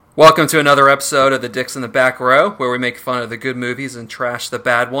Welcome to another episode of The Dicks in the Back Row, where we make fun of the good movies and trash the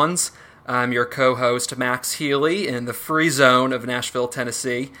bad ones. I'm your co-host, Max Healy, in the free zone of Nashville,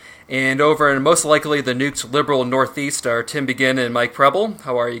 Tennessee. And over in most likely the nuked liberal Northeast are Tim Begin and Mike Preble.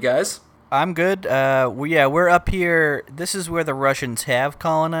 How are you guys? I'm good. We're up here. This is where the Russians have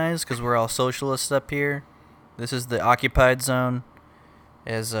colonized, because we're all socialists up here. This is the occupied zone,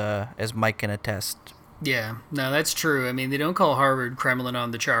 as Mike can attest. Yeah, no, that's true. I mean, they don't call Harvard Kremlin on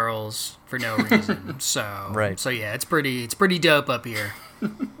the Charles for no reason. Right. So yeah, it's pretty dope up here.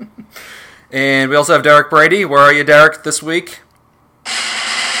 And we also have Derek Brady. Where are you, Derek, this week?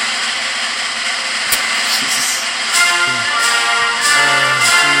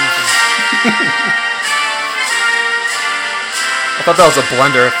 I thought that was a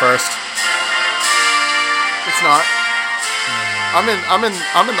blender at first. It's not. I'm in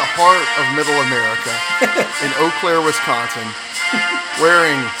the heart of Middle America, in Eau Claire, Wisconsin,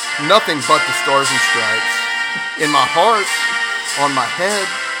 wearing nothing but the Stars and Stripes. In my heart, on my head,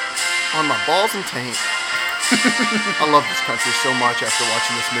 on my balls and taint. I love this country so much after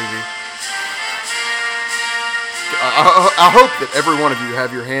watching this movie. I hope that every one of you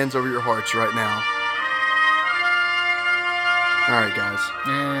have your hands over your hearts right now. All right, guys.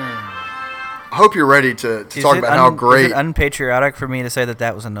 Yeah. I hope you're ready to talk about how great... Is it unpatriotic for me to say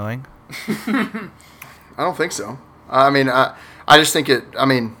that was annoying? I don't think so. I mean, I just think it... I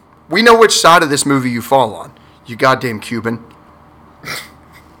mean, we know which side of this movie you fall on. You goddamn Cuban.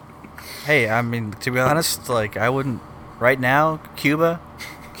 Hey, I mean, to be honest, I wouldn't... Right now, Cuban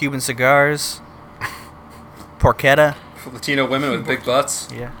cigars, porchetta. Latino women with big butts.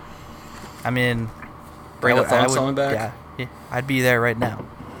 Yeah. I mean... Bring the thong song back. Yeah, I'd be there right now.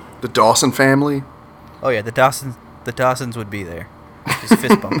 The Dawson family. Oh yeah, the Dawsons would be there, just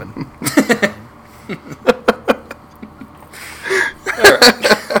fist bumping. All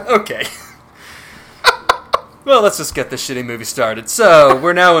right. Okay. Well, let's just get this shitty movie started. So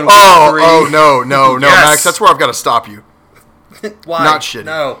we're now in week 3. Oh no, Yes. Max, that's where I've got to stop you. Why? Not shitty.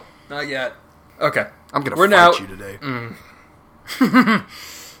 No, not yet. Okay. I'm gonna fight you today.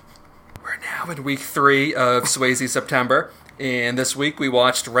 We're now in week 3 of Swayze September. And this week we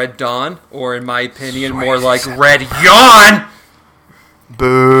watched Red Dawn, or in my opinion, more like Red Yawn!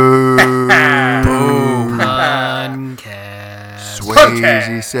 Boo. Puncast.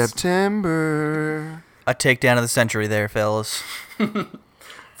 Swayze September. A takedown of the century there, fellas.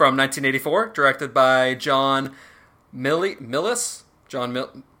 From 1984, directed by John Milius,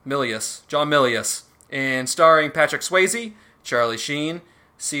 and starring Patrick Swayze, Charlie Sheen,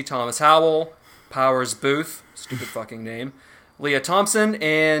 C. Thomas Howell, Powers Booth, stupid fucking name, Leah Thompson,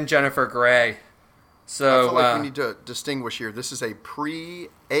 and Jennifer Grey. So I feel like we need to distinguish here. This is a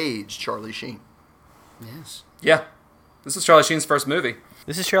pre-age Charlie Sheen. Yes. Yeah, this is Charlie Sheen's first movie.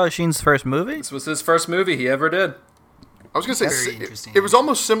 This is Charlie Sheen's first movie? This was his first movie he ever did. I was gonna say Very interesting. it was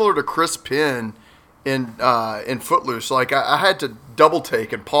almost similar to Chris Penn in Footloose. Like I had to double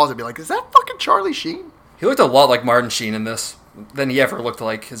take and pause and be like, "Is that fucking Charlie Sheen?" He looked a lot like Martin Sheen in this than he ever looked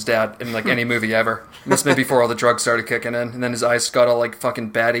like his dad in any movie ever. And this may be before all the drugs started kicking in, and then his eyes got all fucking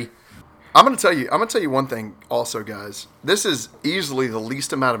batty. I'm gonna tell you one thing also, guys. This is easily the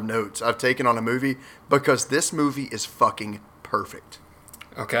least amount of notes I've taken on a movie because this movie is fucking perfect.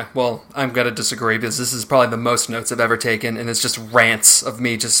 Okay, well, I'm gonna disagree because this is probably the most notes I've ever taken, and it's just rants of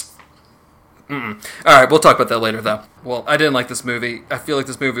me just... Alright, we'll talk about that later, though. Well, I didn't like this movie. I feel like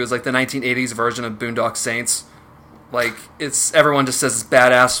this movie was like the 1980s version of Boondock Saints. Everyone just says it's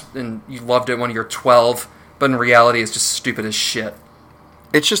badass, and you loved it when you're 12, but in reality, it's just stupid as shit.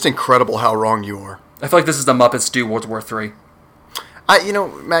 It's just incredible how wrong you are. I feel like this is the Muppets do World War III.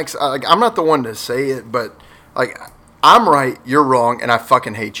 Max, I'm not the one to say it, but I'm right, you're wrong, and I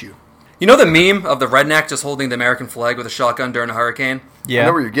fucking hate you. You know the meme of the redneck just holding the American flag with a shotgun during a hurricane? Yeah. I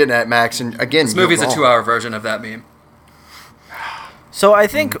know where you're getting at, Max, and again, This movie's you're a wrong. 2-hour version of that meme. So I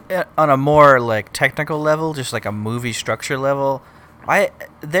think on a more technical level, just a movie structure level,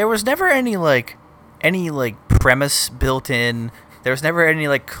 there was never any premise built in. There was never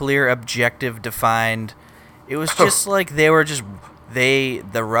any clear objective defined. It was just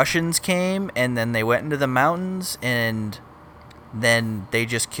the Russians came and then they went into the mountains and then they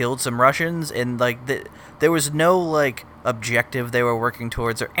just killed some Russians and there was no objective they were working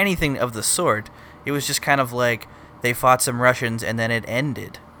towards or anything of the sort. It was just kind of they fought some Russians and then it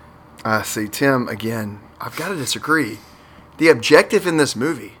ended. See, Tim, again, I've got to disagree. The objective in this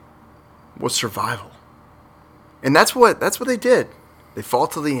movie was survival. And that's what they did. They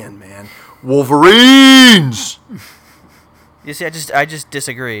fought to the end, man. Wolverines! You see, I just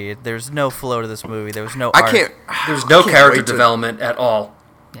disagree. There's no flow to this movie. There was no art. There's no can't character wait to- development at all.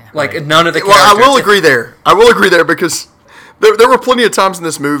 Yeah. Like Right. none of the Well, I characters. will agree there. I will agree there because there were plenty of times in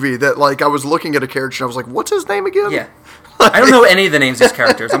this movie that like I was looking at a character and I was like, "What's his name again?" Yeah. I don't know any of the names of these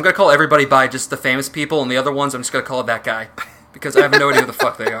characters. I'm gonna call everybody by just the famous people, and the other ones I'm just gonna call it that guy because I have no idea who the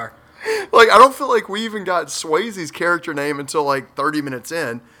fuck they are. Like, I don't feel like we even got Swayze's character name until like 30 minutes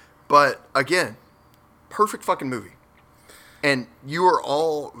in. But again, perfect fucking movie. And you are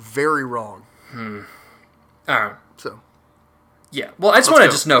all very wrong. All right. So, Yeah. Well, I just Let's want to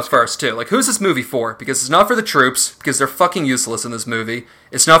go. just know first too, like, who's this movie for? Because it's not for the troops because they're fucking useless in this movie.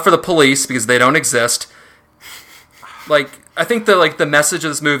 It's not for the police because they don't exist. Like, I think the message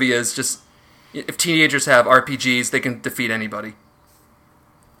of this movie is just if teenagers have RPGs, they can defeat anybody.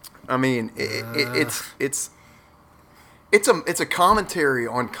 I mean, it's a commentary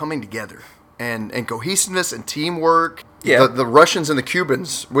on coming together and cohesiveness and teamwork. Yeah. The Russians and the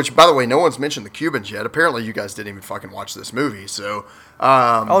Cubans, which, by the way, no one's mentioned the Cubans yet. Apparently, you guys didn't even fucking watch this movie, so...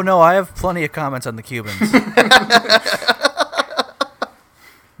 Oh no, I have plenty of comments on the Cubans.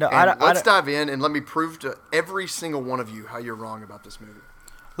 No, let's dive in and let me prove to every single one of you how you're wrong about this movie.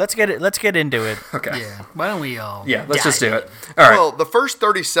 let's get into it. Okay. Yeah. Why don't we all? Yeah, let's just dive do in? it. All right. Well, the first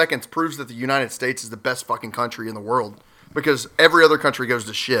 30 seconds proves that the United States is the best fucking country in the world because every other country goes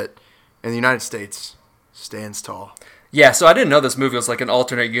to shit, and the United States stands tall. Yeah, so I didn't know this movie was like an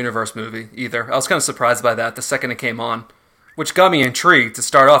alternate universe movie either. I was kind of surprised by that the second it came on, which got me intrigued to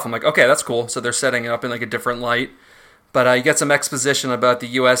start off. I'm like, okay, that's cool. So they're setting it up in like a different light. But you get some exposition about the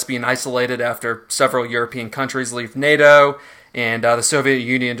U.S. being isolated after several European countries leave NATO, and the Soviet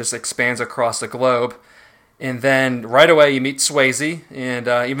Union just expands across the globe. And then right away you meet Swayze, and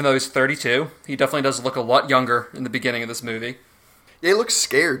even though he's 32, he definitely does look a lot younger in the beginning of this movie. Yeah, he looks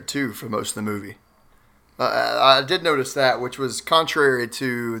scared, too, for most of the movie. I did notice that, which was contrary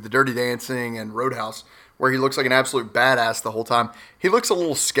to the Dirty Dancing and Roadhouse, where he looks like an absolute badass the whole time. He looks a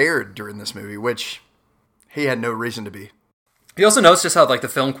little scared during this movie, which he had no reason to be. You also notice just how like the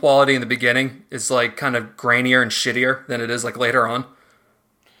film quality in the beginning is like kind of grainier and shittier than it is like later on.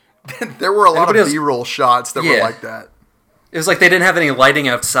 There were a lot Anybody of else- B-roll shots that were Yeah. like that. It was like they didn't have any lighting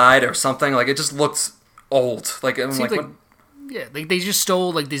outside or something. Like it just looked old. Like I'm Seems like, like, yeah, like they just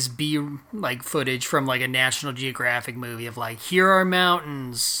stole like this B like footage from like a National Geographic movie of like here are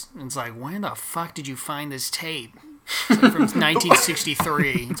mountains. And it's like where the fuck did you find this tape? It's like from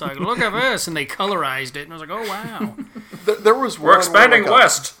 1963. It's like look at this, and they colorized it, and I was like, oh wow. There was one we're expanding where, like,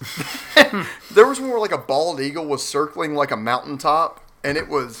 west. There was one where like a bald eagle was circling like a mountaintop, and it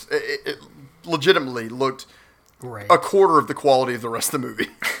legitimately looked Right. a quarter of the quality of the rest of the movie.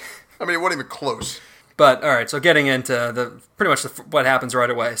 I mean, it wasn't even close. But all right, so getting into the pretty much what happens right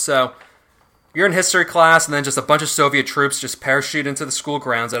away. So you're in history class, and then just a bunch of Soviet troops just parachute into the school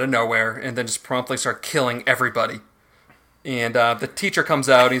grounds out of nowhere, and then just promptly start killing everybody. And the teacher comes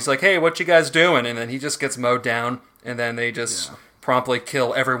out, and he's like, "Hey, what you guys doing?" And then he just gets mowed down, and then they just promptly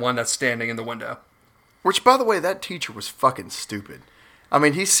kill everyone that's standing in the window. Which, by the way, that teacher was fucking stupid. I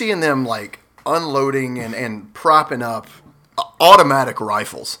mean, he's seeing them, like, unloading and propping up automatic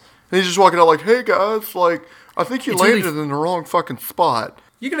rifles. And he's just walking out like, hey, guys, like, I think you It's landed really- in the wrong fucking spot.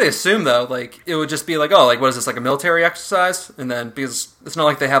 You could assume though, like it would just be like, oh, like what is this, like a military exercise? And then because it's not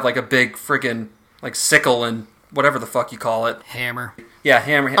like they have like a big friggin' like sickle and whatever the fuck you call it. Hammer. Yeah,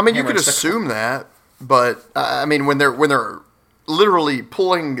 hammer. I mean, you hammer could and sickle. assume that, but, I mean, when they're literally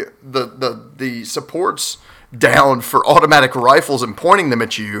pulling the supports down for automatic rifles and pointing them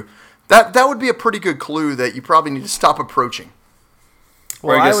at you, that would be a pretty good clue that you probably need to stop approaching.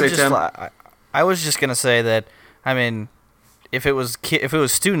 What were you I gonna would say, just, Tim? I was just gonna say that. I mean, if it was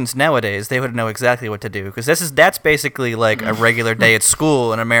students nowadays, they would know exactly what to do because that's basically like a regular day at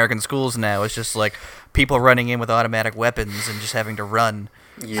school in American schools now. It's just like people running in with automatic weapons and just having to run.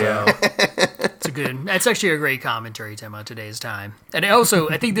 Yeah. It's a good. That's actually a great commentary, Tim, on today's time. And also,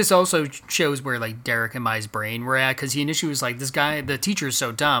 I think this also shows where like Derek and my brain were at because he initially was like, "This guy, the teacher is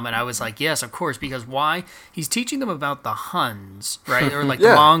so dumb," and I was like, "Yes, of course," because why? He's teaching them about the Huns, right, or like Yeah.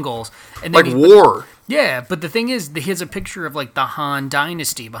 the Mongols, and then Like war. Yeah, but the thing is, he has a picture of like the Han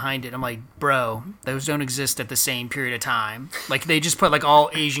Dynasty behind it. I'm like, bro, those don't exist at the same period of time. Like they just put like all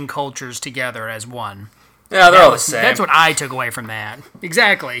Asian cultures together as one. Yeah, they're all the same. That's what I took away from that.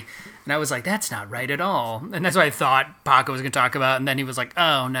 Exactly. And I was like, that's not right at all. And that's what I thought Paco was going to talk about. And then he was like,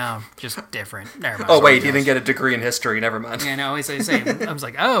 oh, no, just different. Never mind. Oh wait, he didn't get a degree in history. Never mind. Yeah, no, it's the same. I was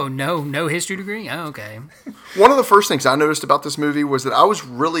like, oh, no history degree? Oh, okay. One of the first things I noticed about this movie was that I was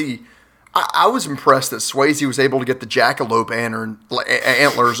really... I was impressed that Swayze was able to get the jackalope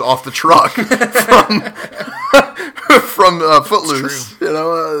antlers off the truck from Footloose. You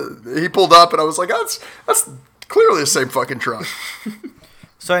know, he pulled up and I was like, that's clearly the same fucking truck.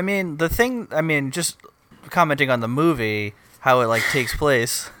 So I mean, just commenting on the movie, how it like takes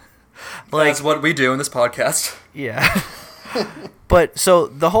place. Like, That's what we do in this podcast. yeah. But so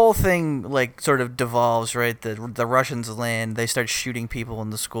the whole thing like sort of devolves, right? The Russians land, they start shooting people in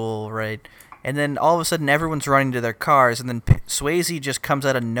the school, right? And then all of a sudden everyone's running to their cars, and then Swayze just comes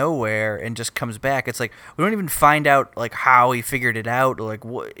out of nowhere and just comes back. It's like we don't even find out like how he figured it out, or like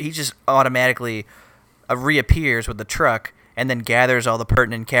he just automatically reappears with the truck and then gathers all the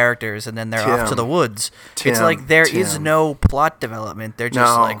pertinent characters, and then they're off to the woods. It's like there is no plot development. They're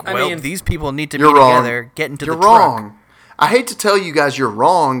just like, well, I mean, these people need to be wrong. together, get into You're the truck. wrong. I hate to tell you guys you're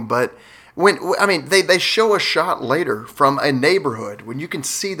wrong, but they show a shot later from a neighborhood when you can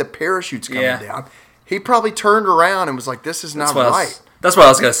see the parachutes coming down. He probably turned around and was like, "This is not right." That's what I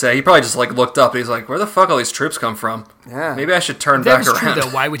was gonna say. He probably just like looked up and he's like, "Where the fuck all these troops come from? Yeah. Maybe I should turn If that back was around." true, though,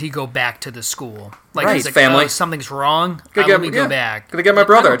 why would he go back to the school? Like, Right, he's like, family. "Oh, something's wrong. Gonna Let me go back. Gonna get my Like,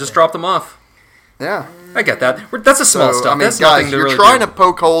 brother. I I don't just think- dropped them off. Yeah. I get that. That's a small stuff. I mean, That's guys, nothing to you're really trying do. to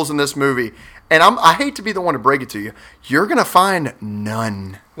poke holes in this movie, and I hate to be the one to break it to you. You're gonna find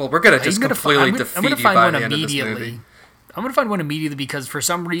none. Well, we're gonna just I'm gonna completely I'm defeat gonna you find by one the end of this immediately. movie. I'm gonna find one immediately because for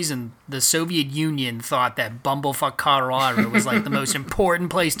some reason the Soviet Union thought that Bumblefuck Colorado was like the most important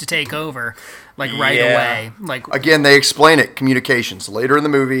place to take over, like right Yeah. away. Like Again, they explain it. Communications later in the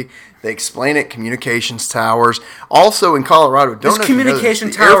movie. They explain it. Communications towers. Also in Colorado, There's don't know if you know this,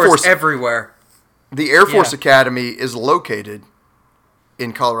 communication the Air towers Force, everywhere. the Air Force Yeah. Academy is located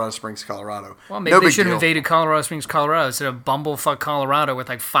in Colorado Springs, Colorado. well, maybe no they big should have deal. invaded Colorado Springs, Colorado instead of Bumblefuck Colorado with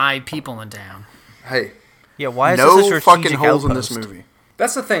like 5 people in town. Hey, Yeah, why is no this a fucking strategic holes in outpost? this movie.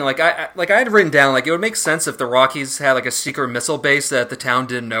 That's the thing. Like I had written down like it would make sense if the Rockies had like a secret missile base that the town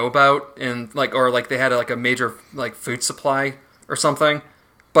didn't know about, and like or like they had like a major like food supply or something.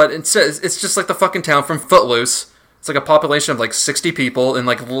 But instead, it's just like the fucking town from Footloose. It's like a population of like 60 people, and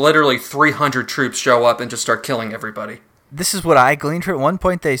like literally 300 troops show up and just start killing everybody. This is what I gleaned from. At one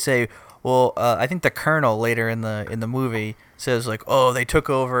point, they say, "Well, I think the colonel later in the movie says like, oh, they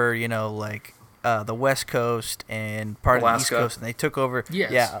took over, like the West Coast and part of the East Alaska. Coast, and they took over,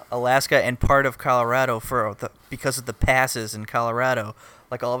 Yes. Alaska and part of Colorado because of the passes in Colorado."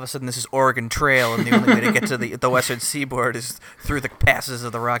 Like all of a sudden, this is Oregon Trail, and the only way to get to the western seaboard is through the passes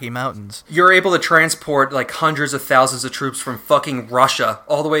of the Rocky Mountains. You're able to transport like hundreds of thousands of troops from fucking Russia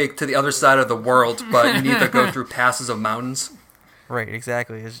all the way to the other side of the world, but you need to go through passes of mountains. Right,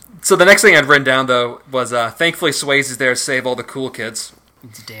 exactly. So the next thing I'd written down though was thankfully Swayze's there to save all the cool kids.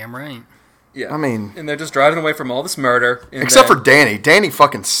 It's damn right. Yeah, I mean- and they're just driving away from all this murder. And Except then- for Danny. Danny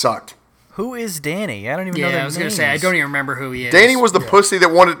fucking sucked. Who is Danny? I don't even know Yeah, their I was gonna names. say I don't even remember who he is. Danny was the pussy that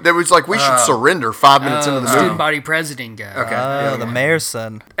was like, we should surrender 5 minutes into the movie. student body president guy. Okay. Oh, yeah. the mayor's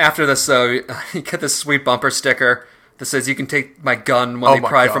son. After this, you get this sweet bumper sticker that says, "You can take my gun when Oh they my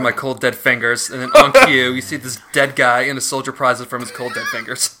pry God. from my cold dead fingers." And then on cue, you see this dead guy and a soldier pries it from his cold dead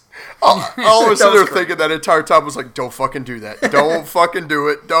fingers. All of a That sudden, was they're great. thinking that entire time was like, don't fucking do that. Don't fucking do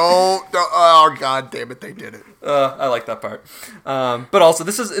it. Don't. Oh, God damn it, they did it. I like that part. But also,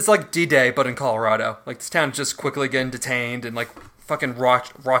 it's like D-Day, but in Colorado. Like, this town is just quickly getting detained, and like fucking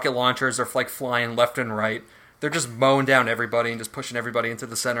rocket launchers are like flying left and right. They're just mowing down everybody and just pushing everybody into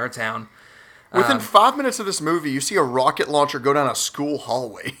the center of town. Within 5 minutes of this movie, you see a rocket launcher go down a school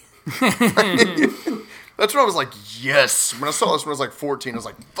hallway. That's when I was like, yes. When I saw this when I was like 14, I was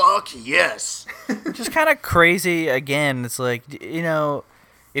like, fuck yes. Just kind of crazy. Again, it's like,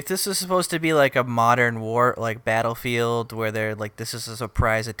 if this is supposed to be like a modern war, like battlefield, where they're like, this is a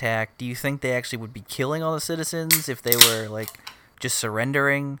surprise attack, do you think they actually would be killing all the citizens if they were like just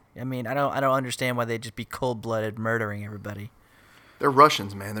surrendering? I mean, I don't understand why they'd just be cold-blooded murdering everybody. They're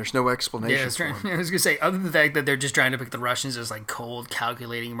Russians, man. There's no explanation. Yeah, I was, for them. I was gonna say, other than the fact that they're just trying to pick the Russians as like cold,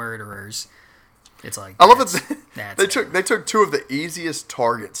 calculating murderers, it's like I love that that's they took two of the easiest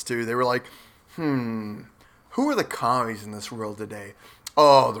targets too. They were like, who are the commies in this world today?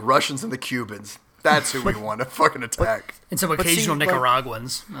 Oh, the Russians and the Cubans. That's who we want to fucking attack. and some see, occasional like-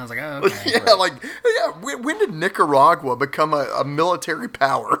 Nicaraguans. I was like, oh, okay. When did Nicaragua become a military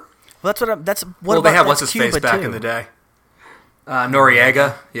power? Well, that's what. That's what. Well, about they had that's what's his face Cuba, back too. in the day.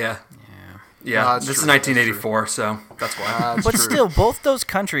 Noriega, yeah. That's This is true, 1984, so that's why. That's But true. still, both those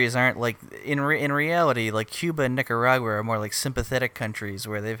countries aren't like in reality. Like Cuba and Nicaragua are more like sympathetic countries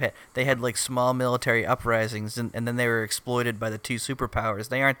where they had like small military uprisings and then they were exploited by the two superpowers.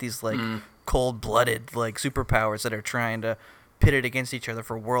 They aren't these like cold-blooded like superpowers that are trying to pit it against each other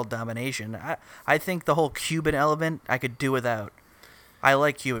for world domination. I think the whole Cuban element I could do without. I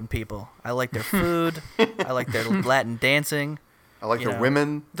like Cuban people. I like their food. I like their Latin dancing. I like You the know.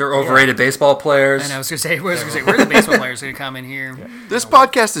 women. They're overrated baseball players. And I was gonna say, where are the baseball players gonna come in here? This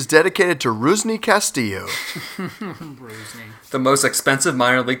podcast is dedicated to Rusney Castillo. The most expensive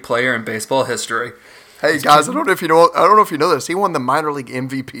minor league player in baseball history. Hey guys, I don't know if you know this. He won the minor league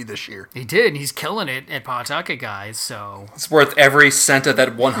MVP this year. He did, and he's killing it at Pawtucket, guys. So It's worth every cent of that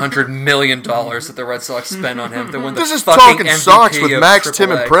 $100 million that the Red Sox spent on him to win the This is fucking Talking MVP Sox with of Max, Tim,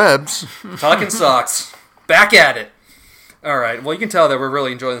 and AAA. Prebz. Talking Sox. Back at it. All right. Well, you can tell that we're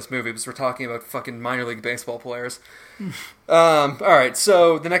really enjoying this movie because we're talking about fucking minor league baseball players. All right.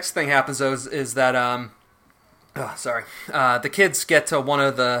 So the next thing happens though is that the kids get to one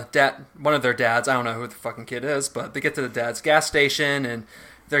of their dads. I don't know who the fucking kid is, but they get to the dad's gas station and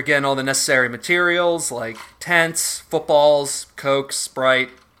they're getting all the necessary materials like tents, footballs, Coke, Sprite,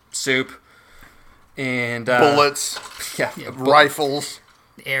 soup, and Bullets, Yeah, rifles.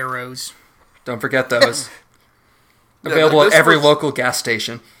 arrows. don't forget those. Yeah, Available at this every was- local gas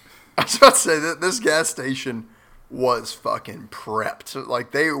station. I was about to say that this gas station was fucking prepped.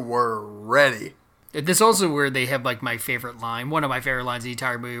 Like, they were ready. This is also where they have like my favorite line. One of my favorite lines of the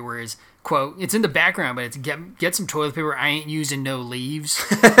entire movie, where is quote, "It's in the background, but it's get some toilet paper. I ain't using no leaves,"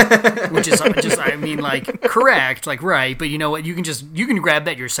 which is just I mean like correct, like right. But you know what? You can grab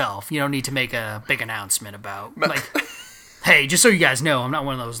that yourself. You don't need to make a big announcement about like. Hey, just so you guys know, I'm not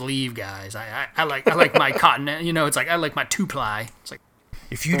one of those leave guys. I like my cotton. You know, it's like I like my 2-ply. It's like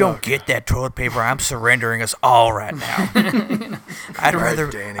If you don't get that toilet paper, I'm surrendering us all right now. Danny. I'd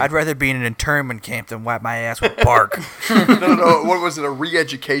rather be in an internment camp than wipe my ass with bark. No. What was it? A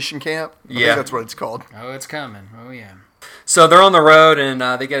re-education camp? I Yeah. think that's what it's called. oh, it's coming. Oh yeah. So they're on the road and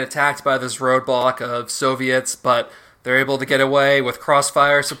they get attacked by this roadblock of Soviets, but they're able to get away with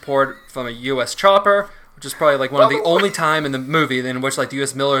crossfire support from a U.S. chopper, which is probably like one of the only time in the movie in which like the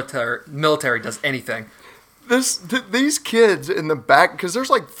U.S. military does anything. These kids in the back, because there's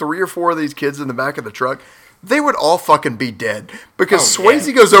like 3 or 4 of these kids in the back of the truck, they would all fucking be dead. Because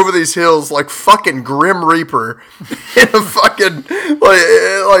Swayze goes over these hills like fucking Grim Reaper in a fucking,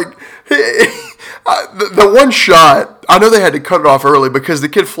 the one shot, I know they had to cut it off early because the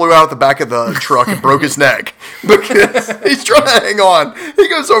kid flew out the back of the truck and broke his neck. Because he's trying to hang on. He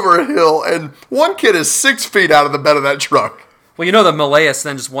goes over a hill and one kid is 6 feet out of the bed of that truck. Well, you know that Malayas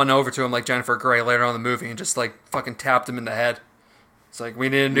then just went over to him like Jennifer Grey later on in the movie and just like fucking tapped him in the head. It's like, we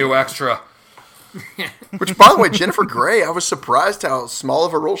need a new extra. Which, by the way, Jennifer Grey, I was surprised how small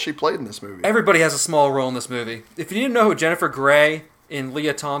of a role she played in this movie. Everybody has a small role in this movie. If you didn't know who Jennifer Grey and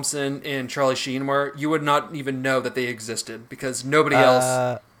Leah Thompson and Charlie Sheen were, you would not even know that they existed because nobody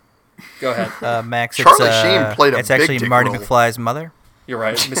else. Go ahead. Max, Charlie Sheen played a it's big actually dick Marty role. McFly's mother. You're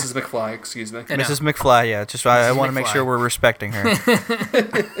right, Mrs. McFly. Excuse me. I know. Mrs. McFly, yeah. Just I want to make McFly. sure we're respecting her.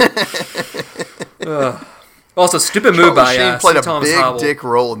 Also, stupid move Charlie by Sheen played C. a Thomas big Howell. dick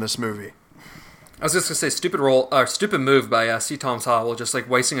role in this movie. I was just gonna say stupid move by C. Thomas Howell, just like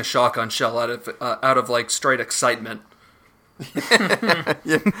wasting a shotgun shell out of like straight excitement.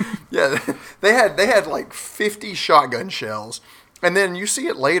 Yeah, they had like 50 shotgun shells, and then you see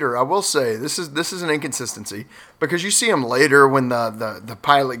it later. I will say this is an inconsistency because you see them later when the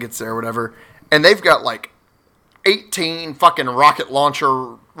pilot gets there or whatever, and they've got like 18 fucking rocket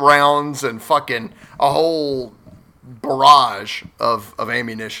launcher rounds and fucking a whole barrage of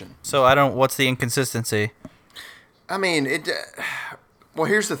ammunition. So what's the inconsistency? I mean, well,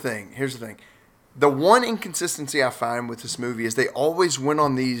 here's the thing. The one inconsistency I find with this movie is they always went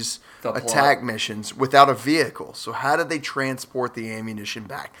on these The plot. attack missions without a vehicle. So how did they transport the ammunition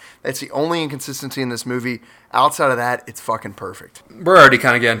back? That's the only inconsistency in this movie. Outside of that, it's fucking perfect. We're already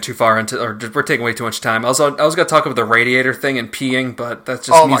kind of getting too far into, or we're taking way too much time. I was going to talk about the radiator thing and peeing, but that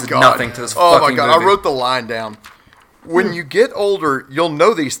just means nothing to this Oh fucking my god! movie. I wrote the line down. When you get older, you'll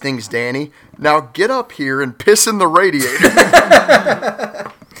know these things, Danny. Now get up here and piss in the radiator.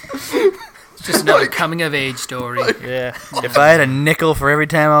 It's just another coming of age story. Yeah. If I had a nickel for every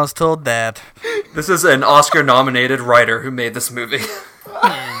time I was told that. This is an Oscar-nominated writer who made this movie.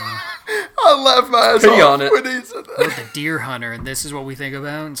 I laughed my ass Pity off on it. when he said that. With the deer hunter, and this is what we think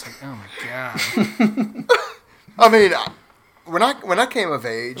about. It's like, oh my god. I mean, when I came of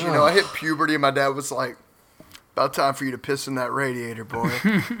age, I hit puberty, and my dad was like, "About time for you to piss in that radiator, boy."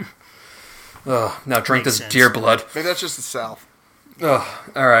 Ugh, now drink Makes this sense. deer blood. Maybe that's just the South. Ugh.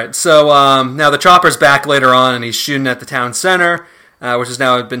 All right, so now the chopper's back later on, and he's shooting at the town center, which has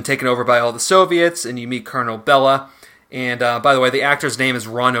now been taken over by all the Soviets, and you meet Colonel Bella. And by the way, the actor's name is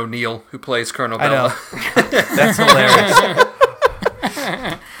Ron O'Neal, who plays Colonel I Bella. know. That's hilarious.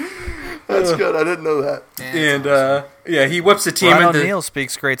 That's good. I didn't know that. And yeah, he whips the team Ron into. O'Neal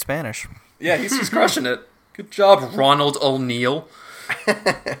speaks great Spanish. Yeah, he's crushing it. Good job, Ronald O'Neill.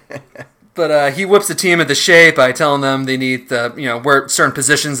 But he whips the team into shape by telling them they need where certain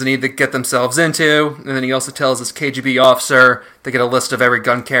positions they need to get themselves into. And then he also tells his KGB officer to get a list of every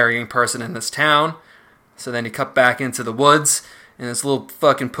gun-carrying person in this town. So then he cut back into the woods, and this little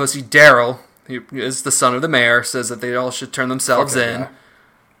fucking pussy Daryl, who is the son of the mayor, says that they all should turn themselves in.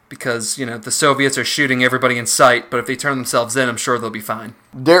 Because, the Soviets are shooting everybody in sight, but if they turn themselves in, I'm sure they'll be fine.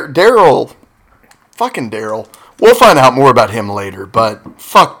 Daryl. Fucking Daryl. We'll find out more about him later, but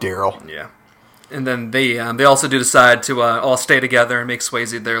fuck Daryl. Yeah. And then they also do decide to all stay together and make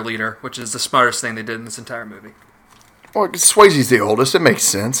Swayze their leader, which is the smartest thing they did in this entire movie. Well, Swayze's the oldest. It makes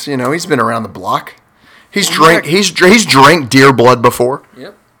sense. He's been around the block. He's drank deer blood before.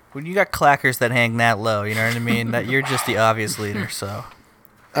 Yep. When you got clackers that hang that low, you know what I mean? That you're just the obvious leader, so.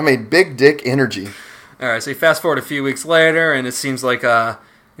 I mean, big dick energy. All right, so you fast forward a few weeks later, and it seems like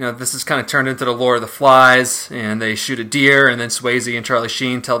this is kind of turned into the Lord of the Flies, and they shoot a deer, and then Swayze and Charlie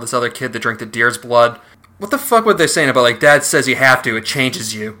Sheen tell this other kid to drink the deer's blood. What the fuck were they saying about, Dad says you have to, it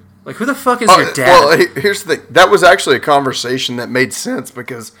changes you? Who the fuck is your dad? Well, here's the thing. That was actually a conversation that made sense,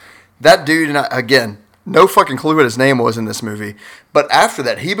 because that dude, and again, no fucking clue what his name was in this movie, but after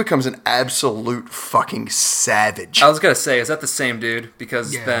that, he becomes an absolute fucking savage. I was going to say, is that the same dude?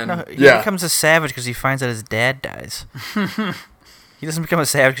 Because then... No, he becomes a savage because he finds out his dad dies. He doesn't become a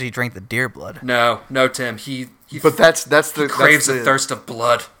savage because he drank the deer blood. No, Tim. He craves the thirst of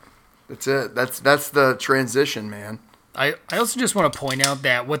blood. That's it. That's the transition, man. I also just want to point out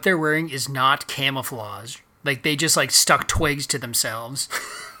that what they're wearing is not camouflage. They just stuck twigs to themselves.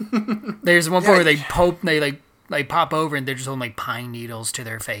 There's one point where they pop over and they're just holding pine needles to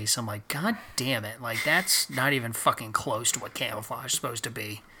their face. I'm like, God damn it! That's not even fucking close to what camouflage is supposed to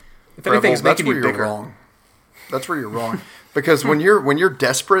be. If anything's making you bigger. Wrong. That's where you're wrong. Because when you're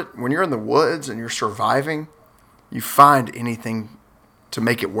desperate, when you're in the woods and you're surviving, you find anything to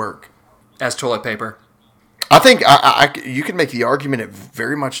make it work. As toilet paper. I think you can make the argument it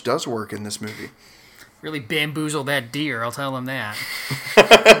very much does work in this movie. Really bamboozle that deer, I'll tell him that.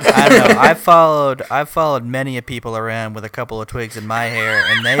 I don't know. I've followed many a people around with a couple of twigs in my hair,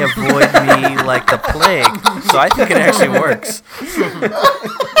 and they avoid me like the plague. So I think it actually works.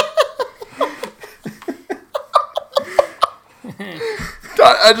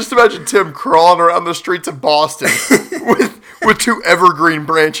 I just imagine Tim crawling around the streets of Boston with two evergreen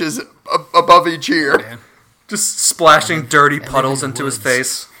branches above each ear. Yeah. Just splashing dirty puddles into his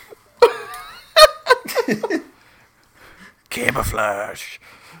face. Camouflage.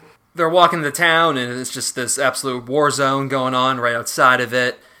 They're walking the town, and it's just this absolute war zone going on right outside of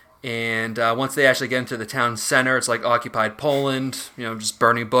it. And once they actually get into the town center, it's like occupied Poland, just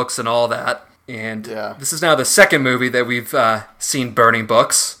burning books and all that. And This is now the second movie that we've seen burning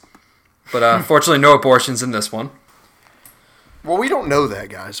books. But fortunately, no abortions in this one. Well, we don't know that,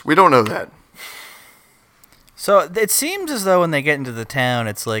 guys. We don't know that. So it seems as though when they get into the town,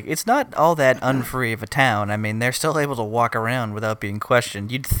 it's not all that unfree of a town. I mean, they're still able to walk around without being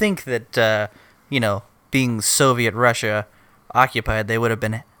questioned. You'd think that, being Soviet Russia occupied, they would have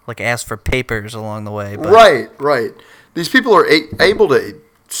been asked for papers along the way. But... Right. These people are able to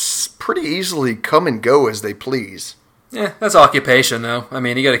pretty easily come and go as they please. Yeah, that's occupation, though. I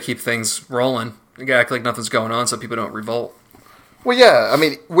mean, you got to keep things rolling. You got to act like nothing's going on so people don't revolt. Well, yeah, I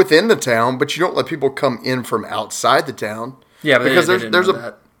mean, within the town, but you don't let people come in from outside the town. Yeah, but because they didn't know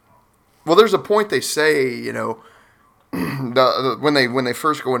that. Well, there's a point they say, when they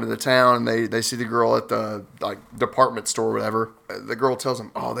first go into the town and they see the girl at the department store or whatever, the girl tells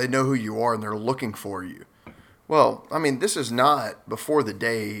them, oh, they know who you are and they're looking for you. Well, I mean, this is not before the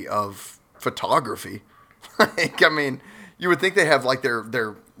day of photography. You would think they have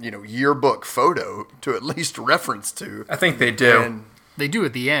their yearbook photo to at least reference to. I think they do. And they do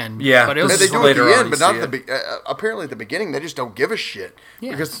at the end. Yeah, but they do at the end, but not at apparently at the beginning. They just don't give a shit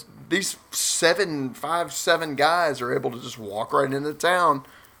because these 7 guys are able to just walk right into town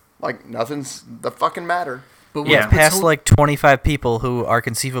like nothing's the fucking matter. But past 25 people who are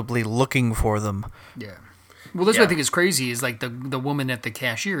conceivably looking for them. Yeah. Well, that's what I think is crazy is the woman at the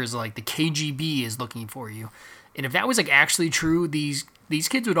cashier is the KGB is looking for you. And if that was actually true, these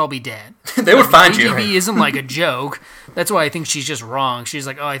kids would all be dead. They would find you. KGB isn't a joke. That's why I think she's just wrong. She's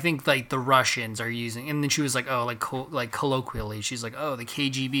like, oh, I think the Russians are using, and then she was like, oh, colloquially, she's like, oh, the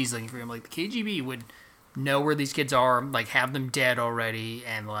KGB is looking for him. The KGB would know where these kids are, have them dead already,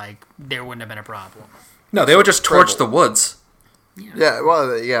 and there wouldn't have been a problem. No, they would just torch the woods. Yeah,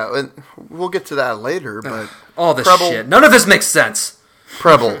 well, yeah, and we'll get to that later, but all this shit. None of this makes sense.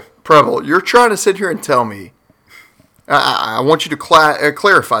 Preble, you're trying to sit here and tell me. I want you to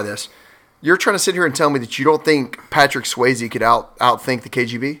clarify this. You're trying to sit here and tell me that you don't think Patrick Swayze could outthink the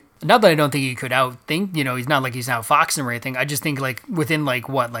KGB? Not that I don't think he could outthink, he's not like he's outfoxing or anything. I just think like within like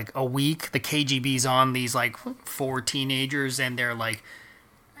a week, the KGB's on these like 4 teenagers and they're like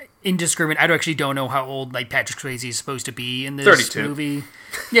indiscriminate. I actually don't know how old like Patrick Swayze is supposed to be in this 32. movie.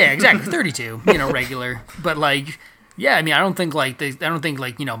 Yeah, exactly, 32. Regular. But like, yeah, I mean, I don't think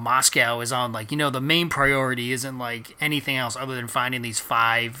Moscow is on like the main priority isn't like anything else other than finding these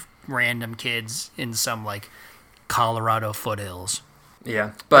 5 random kids in some like Colorado foothills.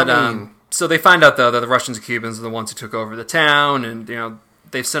 Yeah, but so they find out though that the Russians and Cubans are the ones who took over the town, and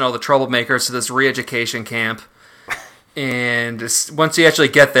they've sent all the troublemakers to this re-education camp. And once you actually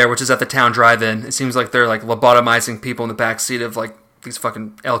get there, which is at the town drive-in, it seems like they're like lobotomizing people in the backseat of like these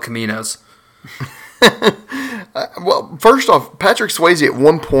fucking El Caminos. Well, first off, Patrick Swayze at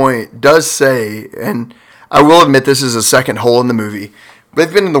one point does say, and I will admit this is a second hole in the movie,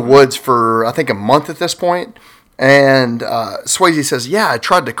 they've been in the woods for I think a month at this point. And Swayze says, yeah, I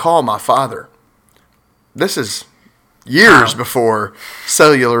tried to call my father. This is years before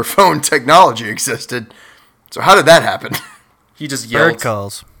cellular phone technology existed. So how did that happen? He just yelled. Bird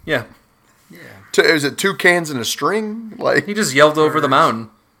calls. Yeah. Is it 2 cans and a string? Like He just yelled over the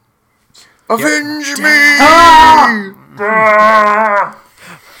mountain. Avenge me!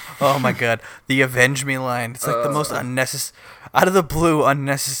 Oh my god, the "avenge me" line. It's like the most unnecessary, out of the blue,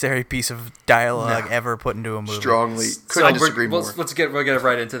 unnecessary piece of dialogue ever put into a movie. Strongly. Couldn't disagree more. We'll get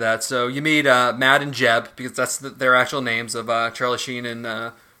right into that. So you meet Matt and Jeb, because that's their actual names of Charlie Sheen and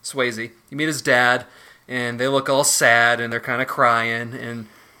Swayze. You meet his dad, and they look all sad, and they're kind of crying, and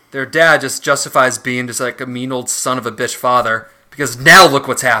their dad just justifies being just like a mean old son of a bitch father, because now look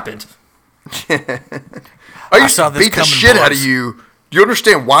what's happened. I used to beat the shit out of you. Do you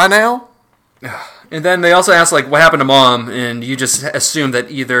understand why now? And then they also ask, like, what happened to Mom? And you just assume that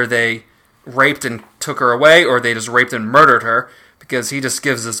either they raped and took her away, or they just raped and murdered her, because he just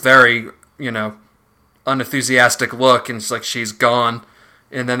gives this very, unenthusiastic look, and it's like she's gone.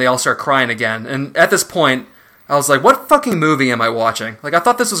 And then they all start crying again. And at this point, I was like, what fucking movie am I watching? Like, I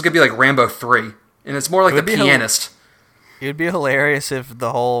thought this was going to be like Rambo 3. And it's more like The Pianist. It would be hilarious if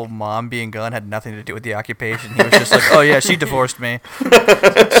the whole mom being gone had nothing to do with the occupation. He was just like, oh yeah, she divorced me.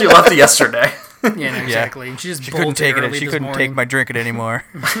 She left yesterday. Yeah, exactly. Yeah. She just couldn't take it. She couldn't morning. take my drink anymore.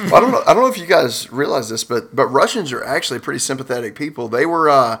 Well, I don't know if you guys realize this, but Russians are actually pretty sympathetic people. They were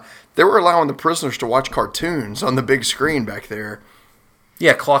allowing the prisoners to watch cartoons on the big screen back there.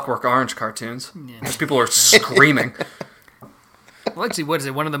 Yeah, Clockwork Orange cartoons. Those people are screaming. Well, actually, what is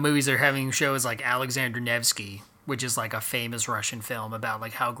it? One of the movies they're having show is like Alexander Nevsky, which is like a famous Russian film about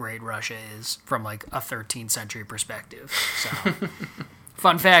like how great Russia is from like a 13th century perspective. So,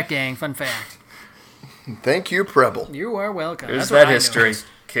 fun fact, gang. Fun fact. Thank you, Preble. You are welcome. There's That's what that I history know.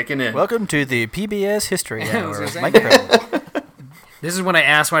 kicking in. Welcome to the PBS History I was Hour. gonna say. Mike Preble. This is when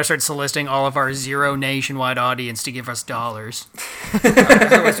I started soliciting all of our zero nationwide audience to give us dollars.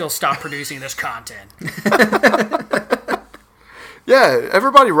 Otherwise, we'll stop producing this content. Yeah,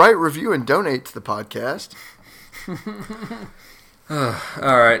 everybody write, review, and donate to the podcast.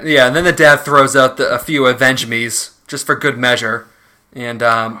 All right. Yeah, and then the dad throws out a few avenge me's just for good measure. And,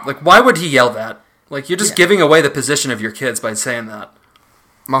 why would he yell that? Like, you're just giving away the position of your kids by saying that.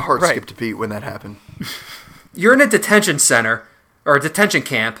 My heart Right. skipped a beat when that happened. You're in a detention center, or a detention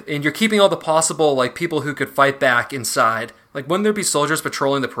camp, and you're keeping all the possible, like, people who could fight back inside. Like, wouldn't there be soldiers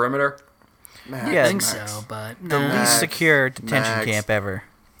patrolling the perimeter? Max, Yeah, I think Max. so, but The nah. least secure detention Max. camp ever.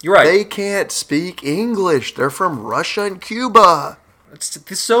 You're right. They can't speak English. They're from Russia and Cuba.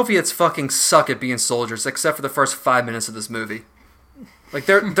 The Soviets fucking suck at being soldiers, except for the first 5 minutes of this movie. Like,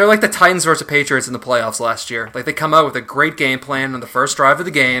 they're like the Titans versus Patriots in the playoffs last year. Like, they come out with a great game plan on the first drive of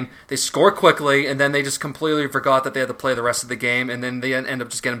the game, they score quickly, and then they just completely forgot that they had to play the rest of the game, and then they end up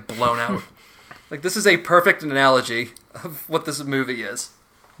just getting blown out. Like, this is a perfect analogy of what this movie is.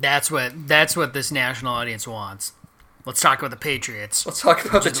 That's what this national audience wants. Let's talk about the Patriots. Let's talk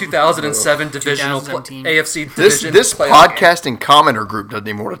about the 2007 divisional 2017. AFC This division. this playoff game. podcasting commenter group doesn't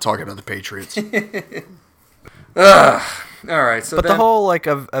even want to talk about the Patriots. All right, so But then, the whole like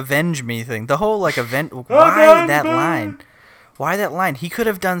avenge me thing, the whole like event. Why that line? Why that line? He could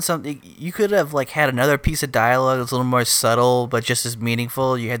have done something. You could have like had another piece of dialogue that's a little more subtle, but just as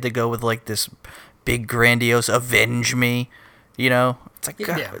meaningful. You had to go with like this big grandiose "avenge me." You know, it's like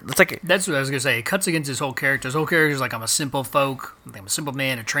God, Yeah. it's like That's what I was gonna say. It cuts against his whole character. His whole character is like, I'm a simple folk. I'm a simple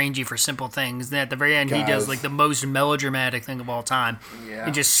man. I trained you for simple things. And then at the very end, he does Guys. like the most melodramatic thing of all time. Yeah.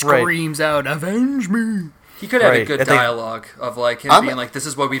 He just Right. screams out, "Avenge me!" he could have a Right, good I think- dialogue of like him I'm- being like, "This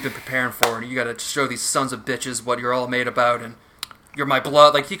is what we've been preparing for, and you got to show these sons of bitches what you're all made about." And "You're my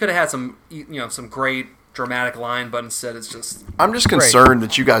blood." Like he could have had some, some great dramatic line, but instead it's just. I'm just concerned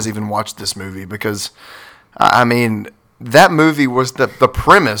that you guys even watched this movie because, I mean, that movie was the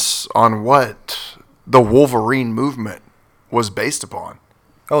premise on what the Wolverine movement was based upon.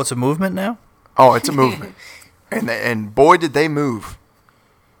 Oh, it's a movement now? Oh, it's a movement. And boy, did they move.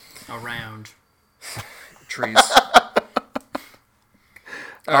 Around. Trees.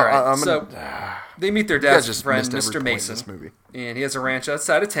 All right, so they meet their dad's friend, Mr. Mason, and he has a ranch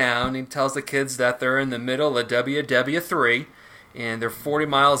outside of town. He tells the kids that they're in the middle of WW3, and they're 40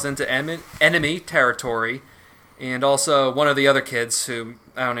 miles into enemy territory. And also, one of the other kids, who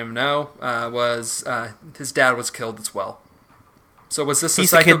I don't even know, was his dad was killed as well. So was this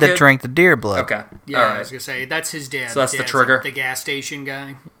He's the kid that drank the deer blood. Okay. Yeah, all right. I was going to say, that's his dad. So that's the trigger. Like the gas station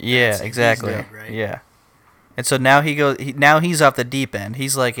guy. Yeah, That's exactly. his dad, right? Yeah. And so now now he's off the deep end.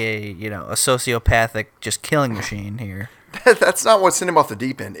 He's like a sociopathic just killing machine here. That's not what sent him off the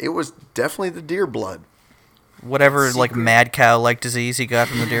deep end. It was definitely the deer blood. Whatever like mad cow like disease he got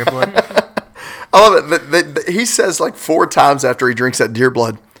from the deer blood. I love it. He says like 4 times after he drinks that deer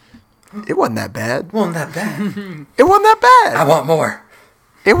blood, it wasn't that bad. It wasn't that bad. It wasn't that bad. I want more.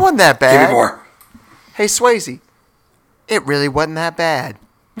 It wasn't that bad. Give me more. Hey, Swayze, it really wasn't that bad.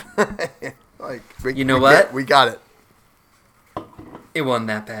 You know what? We got it. It wasn't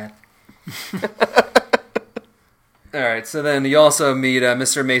that bad. All right, so then you also meet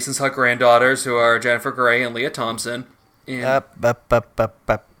Mr. Mason's granddaughters, who are Jennifer Grey and Leah Thompson. And Up,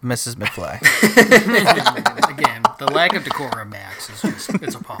 Mrs. McFly. Again, the lack of decorum, Max, is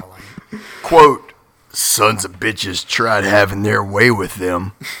it's appalling. Quote, sons of bitches tried having their way with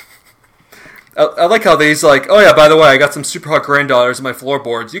them. I like how he's like, oh yeah, by the way, I got some super hot granddaughters in my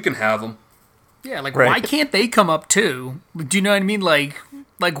floorboards. You can have them. Yeah, like, Right. why can't they come up too? Do you know what I mean? Like,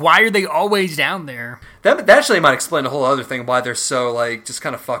 why are they always down there? That actually might explain a whole other thing why they're so, like, just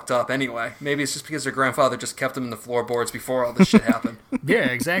kind of fucked up anyway. Maybe it's just because their grandfather just kept them in the floorboards before all this shit happened. Yeah,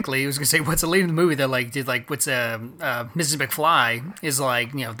 exactly. He was gonna say, what's the lady in the movie that Mrs. McFly is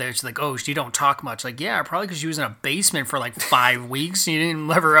like, she's like, oh, she don't talk much. Like, yeah, probably because she was in a basement for like 5 weeks. And you didn't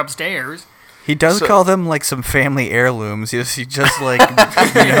let her upstairs. He does call them like some family heirlooms. He just like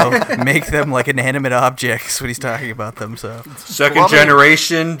make them like inanimate objects when he's talking about them. So Second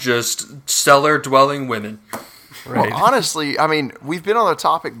generation, just cellar dwelling women. right. Well, honestly, I mean, we've been on the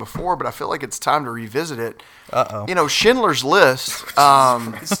topic before, but I feel like it's time to revisit it. Uh-oh. Schindler's List,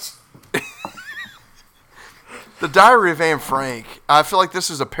 The Diary of Anne Frank, I feel like this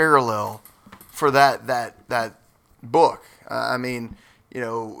is a parallel for that book. I mean,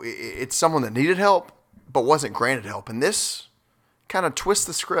 it's someone that needed help but wasn't granted help. And this kind of twists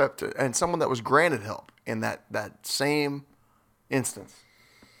the script and someone that was granted help in that same instance.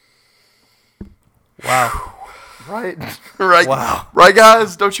 Wow. Right? Right. Wow. Right,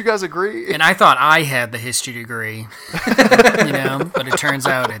 guys? Don't you guys agree? And I thought I had the history degree, but it turns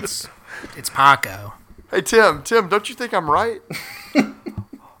out it's Paco. Hey, Tim, don't you think I'm right?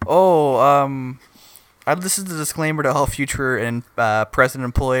 This is the disclaimer to all future and present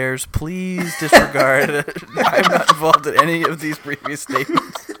employers. Please disregard. I'm not involved in any of these previous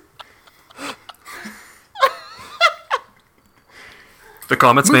statements. The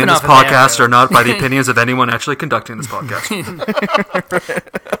comments made in Moving this off of that, podcast though. are not by the opinions of anyone actually conducting this podcast.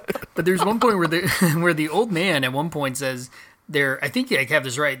 But there's one point where the old man at one point says I think I have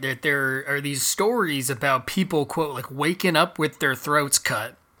this right, that there are these stories about people, quote, like waking up with their throats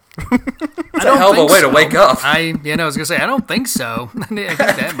cut. It's a hell of a way to wake up. I was gonna say I don't think so. I think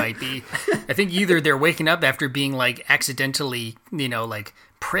that might be. I think either they're waking up after being like accidentally, like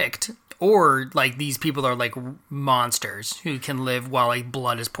pricked, or like these people are like monsters who can live while like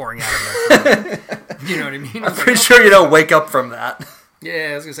blood is pouring out of their throat. You know what I mean? I'm pretty sure you don't wake up from that. Yeah,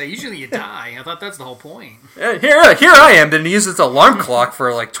 I was gonna say usually you die. I thought that's the whole point. Yeah, here I am. Didn't use its alarm clock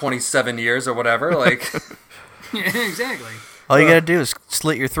for like 27 years or whatever. Like, Yeah, exactly. All you gotta do is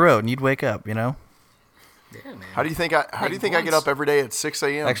slit your throat, and you'd wake up. Yeah, man. How do you think I get up every day at 6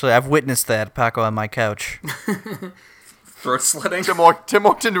 a.m.? Actually, I've witnessed that, Paco, on my couch. throat slitting. Tim walked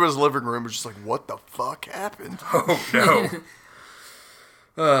into his living room and was just like, what the fuck happened? Oh no.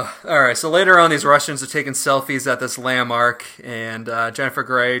 All right, so later on, these Russians are taking selfies at this landmark, and Jennifer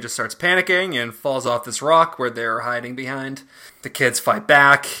Grey just starts panicking and falls off this rock where they're hiding behind. The kids fight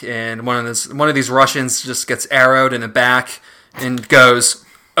back, and one of these Russians just gets arrowed in the back and goes,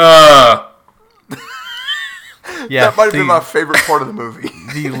 Yeah, That might have been my favorite part of the movie.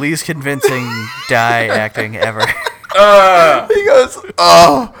 the least convincing die acting ever. He goes,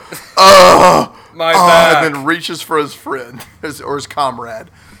 my back. and then reaches for his friend or his comrade.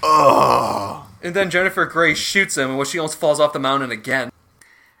 And then Jennifer Grey shoots him, and when she almost falls off the mountain again.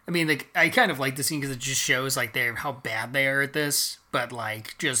 I mean, like, I kind of like the scene because it just shows like how bad they are at this, but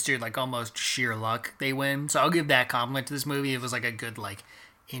like just through like almost sheer luck they win. So I'll give that compliment to this movie. It was like a good like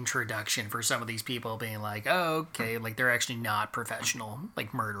introduction for some of these people being like, oh, okay, like they're actually not professional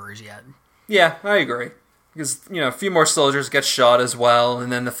like murderers yet. Yeah, I agree. Because, a few more soldiers get shot as well, and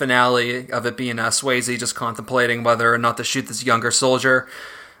then the finale of it being Swayze just contemplating whether or not to shoot this younger soldier,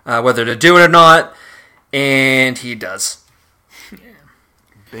 whether to do it or not, and he does.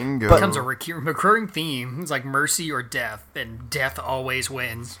 Bingo. It becomes a recurring theme. It's like mercy or death, and death always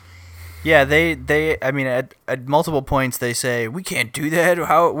wins. Yeah, I mean, at multiple points they say, we can't do that,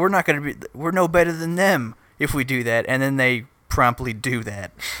 we're no better than them if we do that, and then they promptly do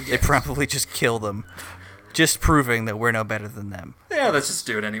that. They promptly just kill them. Just proving that we're no better than them. Yeah, let's just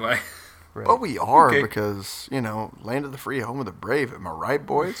do it anyway. Right. But we are, Okay. because, land of the free, home of the brave. Am I right,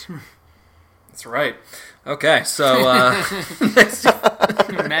 boys? That's right. Okay, so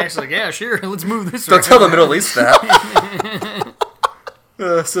Mac's like, yeah, sure, let's move this. don't tell the Middle East that.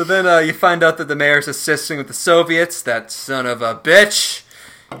 So then you find out that the mayor's assisting with the Soviets. That son of a bitch.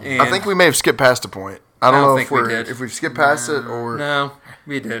 And I think we may have skipped past a point. I don't don't know think we did. if we've skipped past it or... No,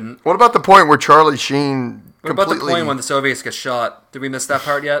 we didn't. What about the point where Charlie Sheen What about completely... the point when the Soviets get shot? Did we miss that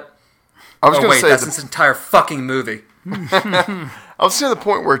part yet? I was Oh going wait, to say that's this entire fucking movie. I was saying the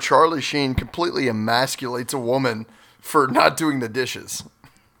point where Charlie Sheen completely emasculates a woman for not doing the dishes.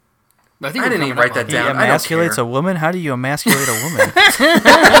 I I didn't even write that He down. I don't emasculates care. a woman? How do you emasculate a woman?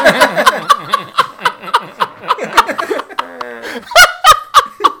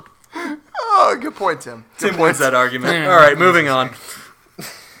 Oh, good point, Tim. Tim wins that argument. All right, moving on.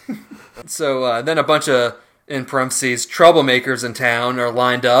 So then a bunch of, in parentheses, troublemakers in town are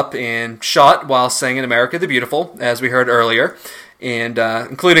lined up and shot while singing America the Beautiful, as we heard earlier, and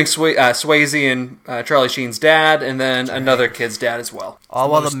including Swayze and Charlie Sheen's dad, and then another kid's dad as well. All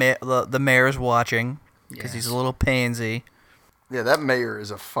while the mayor's watching, because he's a little pansy. Yeah, that mayor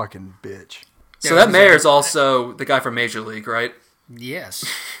is a fucking bitch. So that mayor's also the guy from Major League, right? Yes.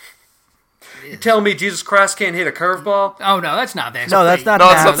 You telling me Jesus Christ can't hit a curveball? Oh no, that's not that. No, that's not No,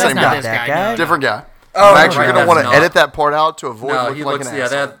 it's that, not the that's same not guy. this that guy, guy. no. Different guy. Oh, Max, right, you're going to that's want to not. edit that part out to avoid No, looking he like looks. an Yeah,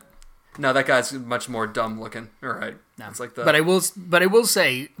 asshole. that guy's much more dumb looking. All right, it's like the. But I will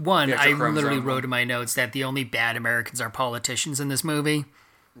say one. The I extra chromosome literally one. wrote in my notes that the only bad Americans are politicians in this movie.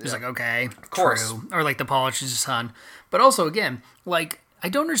 It's like, okay, course. true, or like the politician's son. But also, again, like I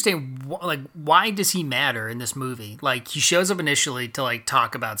don't understand why does he matter in this movie? Like he shows up initially to like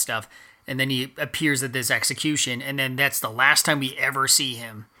talk about stuff, and then he appears at this execution, and then that's the last time we ever see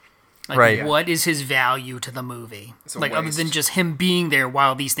him. Like, Right. what is his value to the movie? It's a Like other waste. than just him being there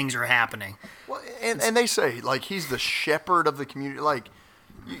while these things are happening. Well, and they say, like, he's the shepherd of the community. Like,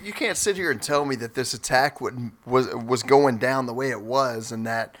 you can't sit here and tell me that this attack was going down the way it was and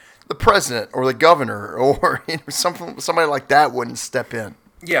that the president or the governor or somebody like that wouldn't step in.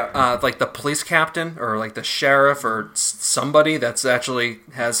 Yeah, like the police captain or like the sheriff or somebody that's actually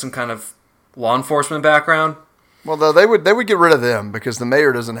has some kind of law enforcement background. Well, though, they would get rid of them because the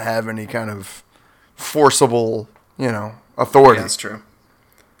mayor doesn't have any kind of forcible, authority. Yeah, that's true.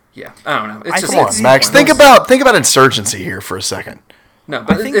 Yeah, I don't know. It's I just think- Come on, Max. Think about insurgency here for a second. No,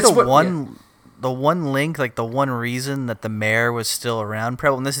 but I think it's the what, one link, like the one reason that the mayor was still around,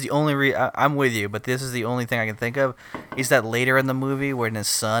 probably, and this is the only I'm with you, but this is the only thing I can think of, is that later in the movie when his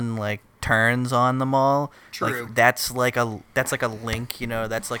son like turns on them all, True. like that's like a link,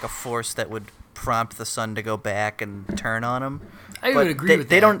 that's like a force that would prompt the son to go back and turn on him. I But would agree with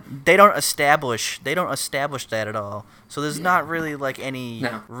they that. they don't establish that at all. So there's not really like any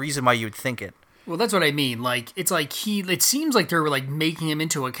No. reason why you would think it. Well, that's what I mean. Like, it's like it seems like they're like making him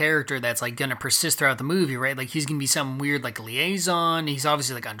into a character that's like gonna persist throughout the movie, right? Like he's gonna be some weird like liaison. He's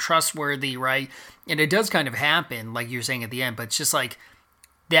obviously like untrustworthy, right? And it does kind of happen, like you're saying at the end, but it's just like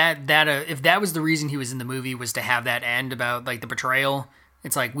that if that was the reason he was in the movie was to have that end about like the betrayal,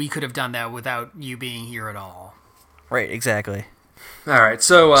 it's like we could have done that without you being here at all. Right, exactly. All right,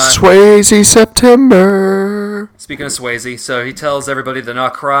 so Swayze September. speaking of Swayze, so he tells everybody to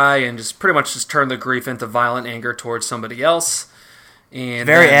not cry and just pretty much just turn the grief into violent anger towards somebody else. And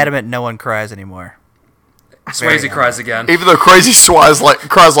Very then adamant no one cries anymore. Swayze cries again. Even though Crazy cries like three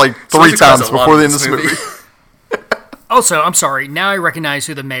Swayze cries times a lot before in the end of this movie. Also, I'm sorry. Now I recognize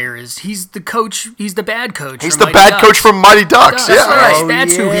who the mayor is. He's the coach. He's the bad coach. He's from the Mighty bad Ducks. coach from Mighty Ducks. That's Yeah. right. Oh,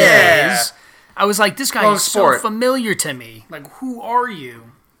 That's who he yeah. is. I was like, this guy Wrong is sport. so familiar to me. Like, who are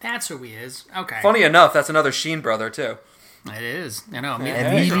you? That's who he is. Okay. Funny enough, that's another Sheen brother too. It is. I know.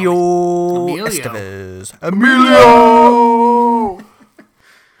 Emilio Emilio. Estevez. Emilio.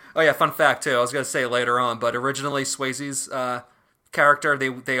 Oh yeah, fun fact too. I was gonna say later on, but originally Swayze's character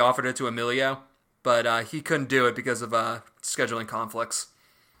they offered it to Emilio, but he couldn't do it because of scheduling conflicts.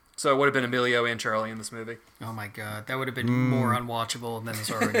 So it would have been Emilio and Charlie in this movie. Oh my god, that would have been more unwatchable than this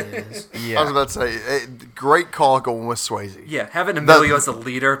already is. Yeah. I was about to say, great call going with Swayze. Yeah, having Emilio as a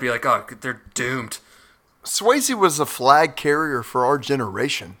leader, be like, oh, they're doomed. Swayze was a flag carrier for our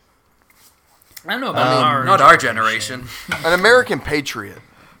generation. I don't know about Not our generation. An American patriot.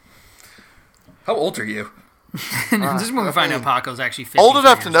 How old are you? This is when we find out Paco's actually 50 Old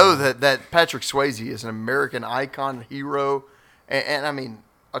enough to years know old. that Patrick Swayze is an American icon, hero, and I mean,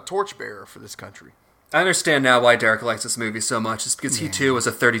 a torchbearer for this country. I understand now why Derek likes this movie so much. It's because he too was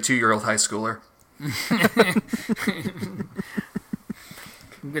a 32-year-old high schooler.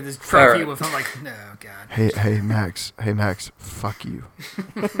 With his trophy Alright. with him like, oh god. Hey Max, fuck you.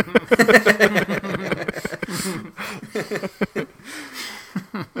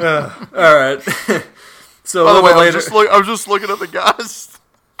 All right. So By a the way, little I later, was just looking at the guys.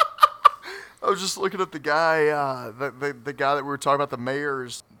 I was just looking at the guy, the guy that we were talking about, the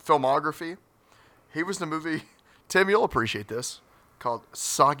mayor's filmography. He was in a movie, Tim, you'll appreciate this, called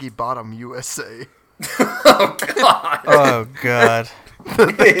Soggy Bottom USA. oh god, Oh God.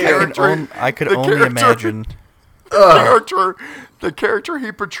 Character- I could the only character- imagine. The character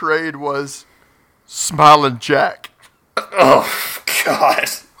he portrayed was Smiling Jack. oh god.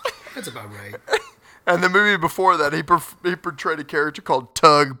 That's about right. And the movie before that, he portrayed a character called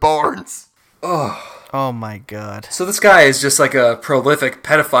Tug Barnes. Oh my God. So this guy is just like a prolific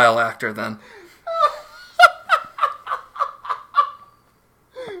pedophile actor then.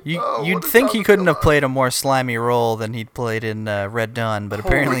 You'd what a think he tough couldn't have fella. played a more slimy role than he'd played in Red Dawn, but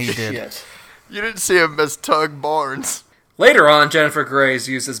apparently he did. Shit. You didn't see him as Tug Barnes. Later on, Jennifer Grey is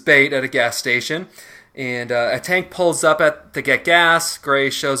used as bait at a gas station, and a tank pulls up to get gas. Grey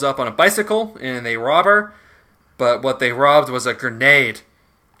shows up on a bicycle, and they rob her. But what they robbed was a grenade.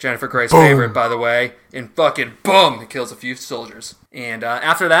 Jennifer Grey's favorite, by the way. And fucking boom! It kills a few soldiers. And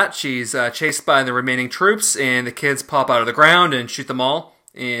after that, she's chased by the remaining troops, and the kids pop out of the ground and shoot them all.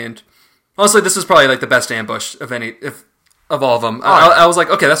 And honestly, this was probably like the best ambush of all of them. I was like,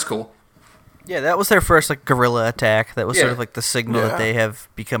 okay, that's cool. Yeah, that was their first like guerrilla attack. That was sort Yeah. of like the signal Yeah. that they have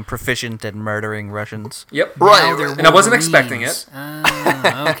become proficient at murdering Russians. Yep. Right. Now they're And I wasn't expecting Wolverines. it.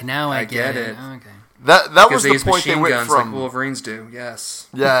 Oh, okay, now I get get it. it. Okay. That Because was they the use point they machine went guns from. like Wolverines do. Yes.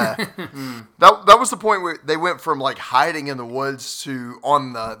 Yeah, that was the point where they went from like hiding in the woods to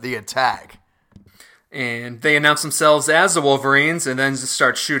on the attack. And they announce themselves as the Wolverines and then just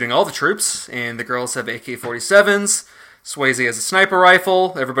start shooting all the troops. And the girls have AK-47s. Swayze has a sniper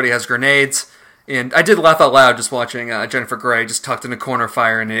rifle. Everybody has grenades. And I did laugh out loud just watching Jennifer Grey just tucked in a corner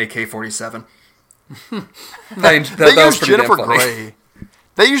firing an AK-47. They that was used pretty damn Jennifer funny. Grey.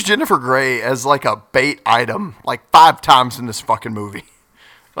 They used Jennifer Grey as like a bait item like 5 times in this fucking movie.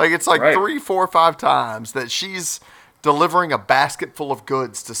 Like it's like Right. 3, 4, 5 times that she's delivering a basket full of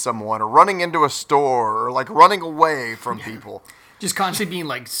goods to someone or running into a store or like running away from people. Just constantly being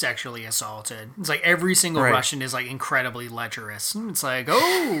like sexually assaulted. It's like every single Right. Russian is like incredibly lecherous. It's like,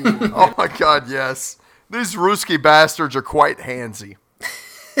 oh, Oh my god, yes. These Ruski bastards are quite handsy.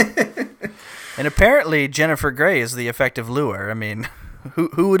 And apparently Jennifer Grey is the effective lure. I mean,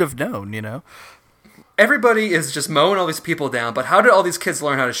 who would have known, you know? Everybody is just mowing all these people down, but how did all these kids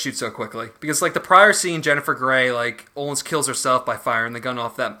learn how to shoot so quickly? Because like the prior scene, Jennifer Grey like almost kills herself by firing the gun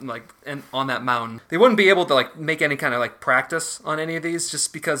off that on that mountain. They wouldn't be able to like make any kind of like practice on any of these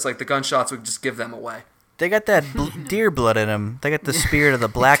just because like the gunshots would just give them away. They got that deer blood in them. They got the spirit of the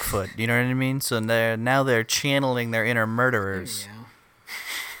Blackfoot. You know what I mean? So they're channeling their inner murderers. yeah.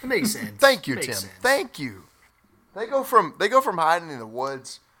 It makes sense. Thank you, Makes Tim. sense. Thank you. They go from hiding in the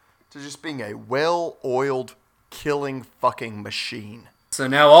woods to just being a well-oiled killing fucking machine. So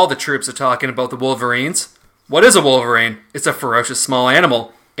now all the troops are talking about the Wolverines. What is a Wolverine? It's a ferocious small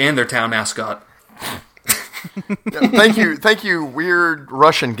animal and their town mascot. Yeah, thank you, weird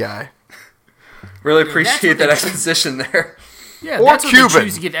Russian guy. Really that's appreciate what that they- exposition there. Yeah, Or that's what Cuban. they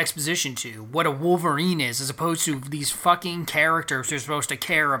choose to give exposition to. What a Wolverine is, as opposed to these fucking characters they're supposed to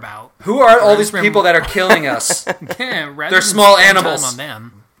care about. Who are all these Rather people that are killing us? Yeah, rather They're than small spend time animals. on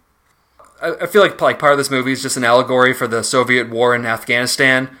them. I feel like part of this movie is just an allegory for the Soviet war in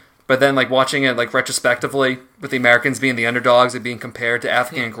Afghanistan. But then, like watching it like retrospectively, with the Americans being the underdogs and being compared to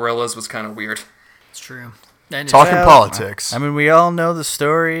Afghan guerrillas, was kind of weird. It's true. That is Talking Well, politics. I mean, we all know the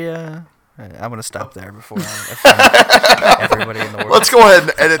story. I'm going to stop there before I offend everybody in the world. Let's go ahead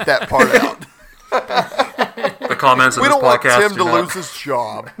and edit that part out. The comments of We this don't want podcast Tim do to not- lose his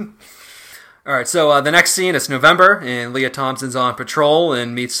job. All right, so the next scene is November, and Leah Thompson's on patrol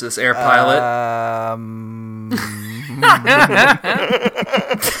and meets this air pilot.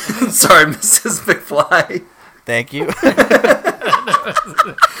 Sorry, Mrs. McFly. Thank you.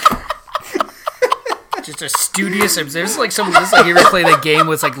 Just a studious. There's like someone. This like you ever play that game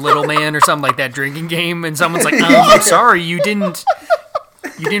with like Little Man or something like that drinking game, and someone's like, "Oh, I'm sorry, you didn't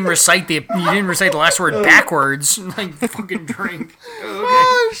recite the last word backwards." Like fucking drink.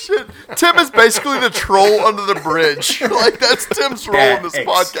 Oh shit! Tim is basically the troll under the bridge. Like that's Tim's role in this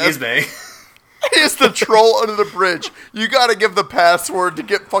podcast. Excuse me. He is the troll under the bridge. You got to give the password to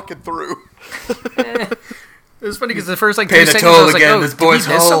get fucking through. It was funny because the first like 2 Pay the seconds I toll was like, again. "Oh, This did we boy's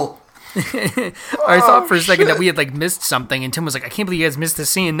miss whole." I thought for a second that we had like missed something, and Tim was like, "I can't believe you guys missed the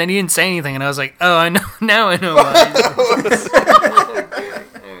scene." And then he didn't say anything, and I was like, "Oh, I know now. I know why."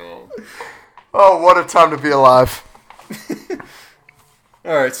 Oh, what a time to be alive!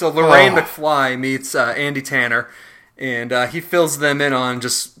 All right, so Lorraine McFly meets Andy Tanner, and he fills them in on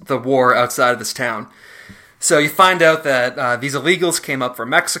just the war outside of this town. So you find out that these illegals came up from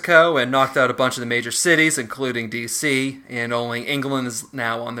Mexico and knocked out a bunch of the major cities, including D.C., and only England is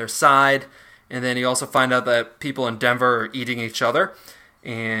now on their side. And then you also find out that people in Denver are eating each other.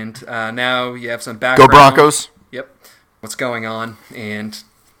 And now you have some background. Go Broncos! Yep. What's going on? And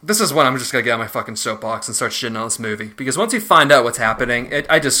this is when I'm just going to get on my fucking soapbox and start shitting on this movie. Because once you find out what's happening,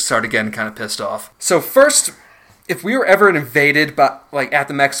 I just started getting kind of pissed off. So first, if we were ever invaded by, like, at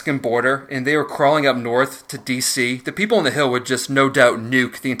the Mexican border and they were crawling up north to D.C., the people on the Hill would just no doubt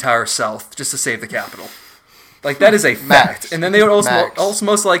nuke the entire South just to save the capital. Like, that is a fact. And then they would also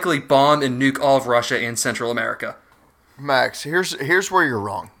most likely bomb and nuke all of Russia and Central America. Max, here's where you're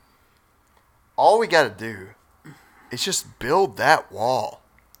wrong. All we got to do is just build that wall.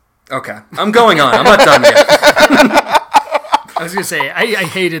 Okay, I'm going on. I'm not done yet. I was gonna say I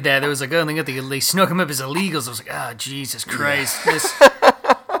hated that. It was like, oh, they snuck him up as illegals. I was like, oh, Jesus Christ,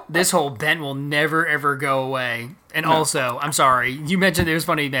 this whole bent will never ever go away. And also, I'm sorry, you mentioned it was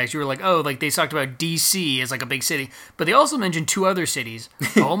funny, Max. You were like, oh, like they talked about D.C. as like a big city, but they also mentioned 2 other cities,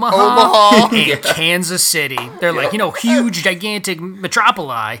 Omaha and Kansas City. They're like, huge, gigantic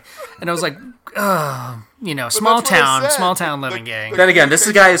metropoli, and I was like, small town living gang. Then again, this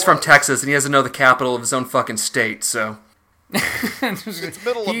guy is from Texas and he doesn't know the capital of his own fucking state, so. It's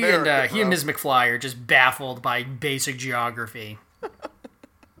middle America. He and Ms. McFly are just baffled by basic geography.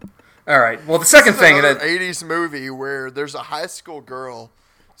 All right. Well, the second thing that 80s movie where there's a high school girl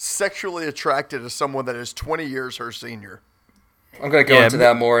sexually attracted to someone that is 20 years her senior. I'm going to go into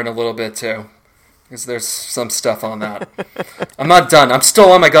that more in a little bit too, because there's some stuff on that. I'm not done. I'm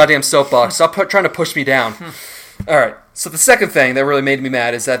still on my goddamn soapbox. Stop trying to push me down. All right. So the second thing that really made me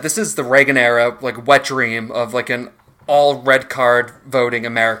mad is that this is the Reagan era, like wet dream of like an all red card voting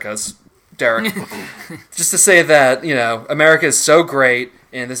Americas, Derek. Just to say that, America is so great,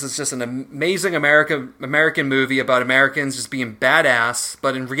 and this is just an amazing American movie about Americans just being badass,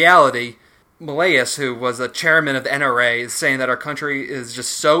 but in reality, Milius, who was a chairman of the NRA, is saying that our country is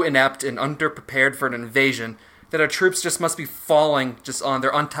just so inept and underprepared for an invasion that our troops just must be falling just on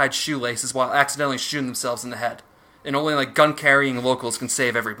their untied shoelaces while accidentally shooting themselves in the head. And only like gun-carrying locals can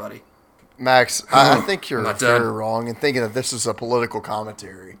save everybody. Max, I think you're very wrong in thinking that this is a political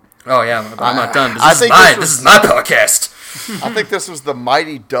commentary. Oh, yeah, I'm not done. This is my podcast. I think this was the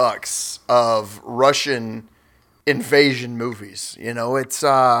Mighty Ducks of Russian invasion movies. It's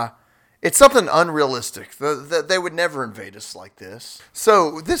something unrealistic. They would never invade us like this.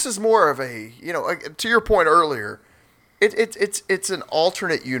 So this is more of a, to your point earlier, it's an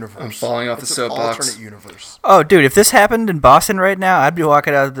alternate universe. I'm falling off the soapbox. Alternate universe. Oh, dude, if this happened in Boston right now, I'd be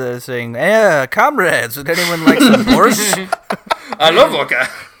walking out there saying, "Yeah, comrades, would anyone like some horse?" I love vodka.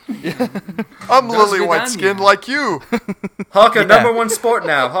 I'm lily white skinned like you. Hockey, number 1 sport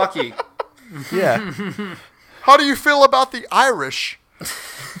now, hockey. Yeah. How do you feel about the Irish?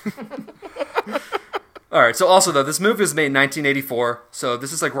 All right, so also, though, this movie was made in 1984, so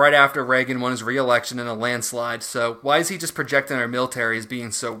this is like right after Reagan won his re-election in a landslide, so why is he just projecting our military as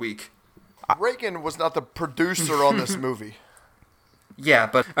being so weak? Reagan was not the producer on this movie. Yeah,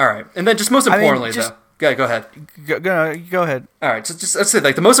 but, all right. And then just most importantly, though. Yeah, go ahead. Go ahead. All right, so just let's say,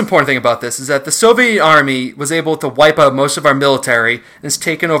 like, the most important thing about this is that the Soviet army was able to wipe out most of our military and has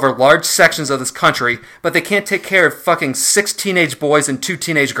taken over large sections of this country, but they can't take care of fucking 6 teenage boys and 2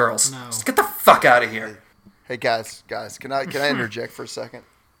 teenage girls. No. Just get the fuck out of here. Hey, guys, can I interject for a second?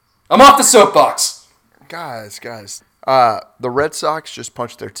 I'm off the soapbox. Guys. The Red Sox just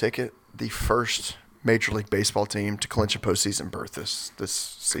punched their ticket. The first Major League Baseball team to clinch a postseason berth this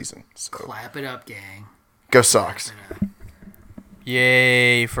season. So. Clap it up, gang. Go Sox.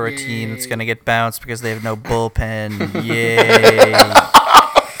 Yay for a team that's gonna get bounced because they have no bullpen. Yay.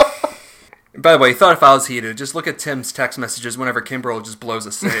 By the way, thought if I was heated, just look at Tim's text messages whenever Kimbrel just blows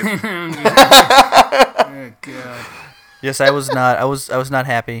a save. Oh God. Yes, I was not. I was not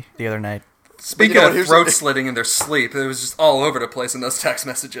happy the other night. Speaking you know of what, throat slitting in their sleep, it was just all over the place in those text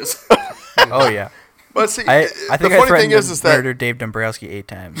messages. Oh yeah. But see, I the think I funny threatened thing is to that murder Dave Dombrowski 8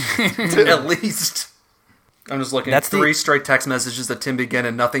 times. At least. I'm just looking at That's 3 straight text messages that Tim began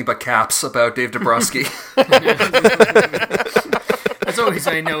in nothing but caps about Dave Dombrowski. That's always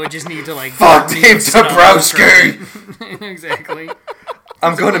I know. I just need to like. Fuck Dave Dombrowski! Exactly.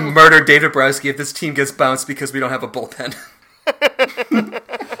 I'm going to murder Dave Dombrowski if this team gets bounced because we don't have a bullpen.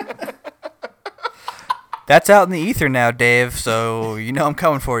 That's out in the ether now, Dave. So you know I'm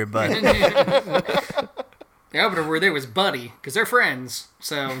coming for you, bud. The opening word there was buddy, because they're friends.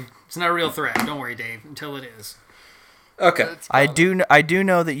 So it's not a real threat. Don't worry, Dave, until it is. Okay. I do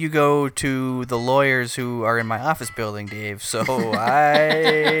know that you go to the lawyers who are in my office building, Dave. So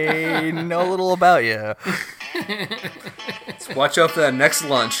I know a little about you. Let's watch out for that next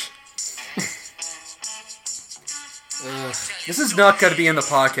lunch. This is not going to be in the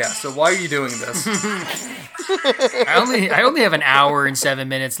podcast, so why are you doing this? I only have an hour and 7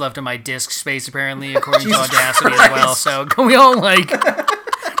 minutes left on my disk space, apparently, according to Audacity as well. So can we all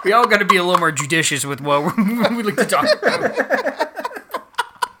got to be a little more judicious with what we like to talk about.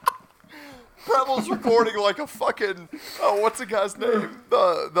 Preble's recording like a fucking what's the guy's name?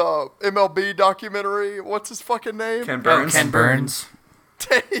 The MLB documentary. What's his fucking name? Ken Burns. Ken Burns.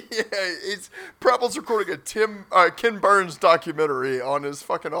 Yeah, Preble's recording a Ken Burns documentary on his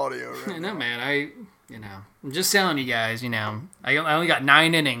fucking audio. Right? No, man, I'm just telling you guys, I only got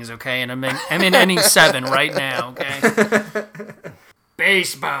 9 innings, okay, and I'm in inning 7 right now, okay.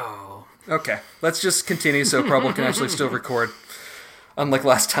 Baseball. Okay, let's just continue so Preble can actually still record. Unlike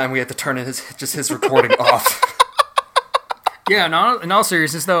last time, we had to turn his recording off. Yeah, in all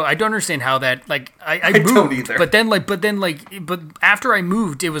seriousness though, I don't understand how that I moved, don't either. but after I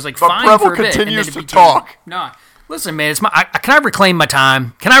moved, it was But fine Preble for a bit. And then continues it to became, talk. No, listen, man, it's can I reclaim my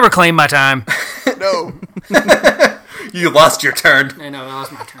time? Can I reclaim my time? No. You lost your turn. I know, I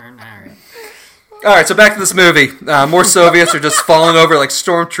lost my turn. All right. All right, so back to this movie. More Soviets are just falling over like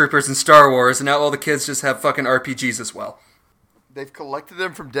stormtroopers in Star Wars, and now all the kids just have fucking RPGs as well. They've collected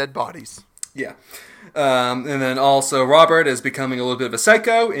them from dead bodies. Yeah. And then also Robert is becoming a little bit of a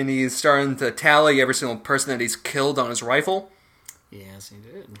psycho, and he's starting to tally every single person that he's killed on his rifle. Yes, he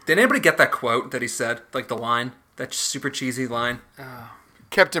did. Did anybody get that quote that he said? Like the line? That super cheesy line?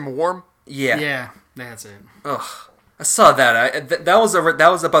 Kept him warm. Yeah. Yeah, that's it. Ugh. I saw that. That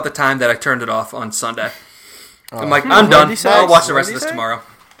was about the time that I turned it off on Sunday. I'm like, I'm done. he say? I'll watch the What rest did of he this say? tomorrow.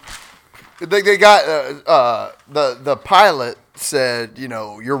 They got the pilot said,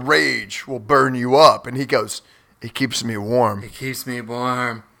 your rage will burn you up, and he goes, it keeps me warm. It keeps me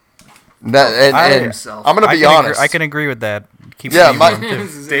warm. himself. I'm gonna be honest. I can agree with that. Keeps Yeah, me my- warm,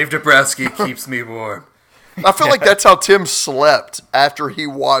 too. Dave Dombrowski keeps me warm. I feel like that's how Tim slept after he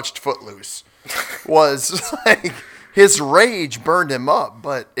watched Footloose. Was like his rage burned him up,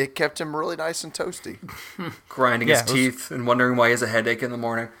 but it kept him really nice and toasty. Grinding Yeah, his teeth and wondering why he has a headache in the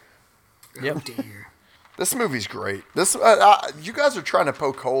morning. Yep. Oh dear. This movie's great. This you guys are trying to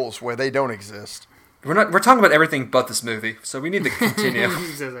poke holes where they don't exist. We're talking about everything but this movie, so we need to continue.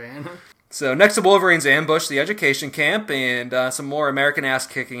 So next to Wolverine's ambush, the education camp, and some more American ass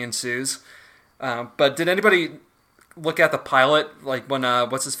kicking ensues. But did anybody look at the pilot, like when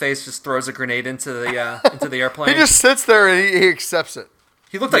what's his face just throws a grenade into the airplane? He just sits there and he accepts it.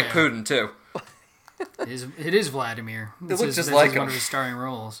 He looked like Yeah. Putin too. It is Vladimir. It looked just this like is him. one of his starring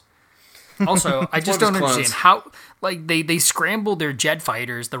roles. Also, I just One of don't his understand clones. how they scrambled their jet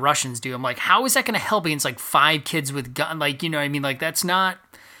fighters. The Russians do. I'm like, how is that going to help against 5 kids with gun? What that's not.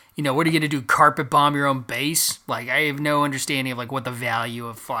 What are you going to do? Carpet bomb your own base? I have no understanding of what the value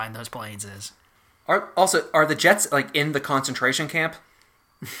of flying those planes is. Are the jets in the concentration camp?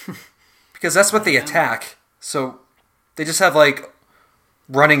 Because that's what they attack. So they just have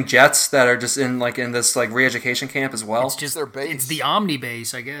running jets that are just in this re-education camp as well. It's just their base. It's the Omni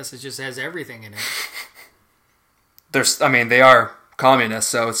base, I guess. It just has everything in it. They are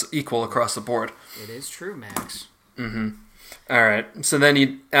communists, so it's equal across the board. It is true, Max. All right. So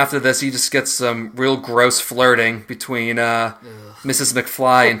then after this, he just gets some real gross flirting between Mrs.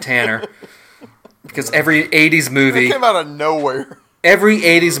 McFly and Tanner. Because every 80s It movie, came out of nowhere.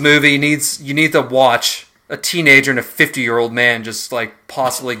 you need to watch a teenager and a 50-year-old man just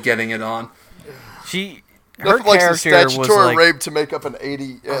possibly getting it on. Her Nothing like the character was statutory like rape to make up an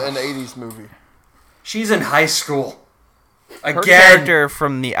 80s movie. She's in high school. Her Again, character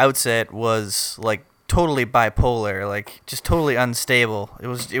from the outset was like totally bipolar, like just totally unstable. It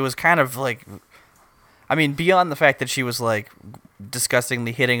was kind of like, I mean, beyond the fact that she was like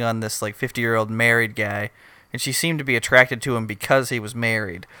disgustingly hitting on this like 50-year-old married guy, and she seemed to be attracted to him because he was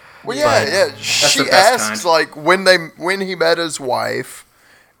married. Well, yeah. She the best asks kind. like when he met his wife,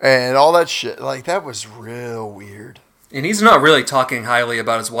 and all that shit. Like that was real weird. and he's not really talking highly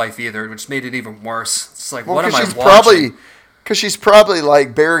about his wife either, which made it even worse. It's like, Well, what am I she's watching? Because she's probably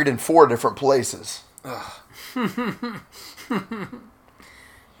like buried in 4 different places. All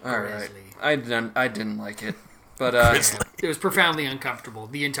right, I didn't like it, but It was profoundly uncomfortable,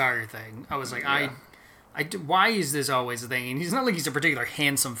 the entire thing. I was like, why is this always a thing? And he's not like he's a particular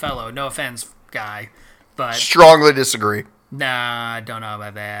handsome fellow. No offense, guy, but Strongly disagree. nah, I don't know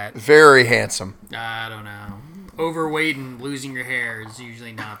about that. Very handsome. I don't know. Overweight and losing your hair is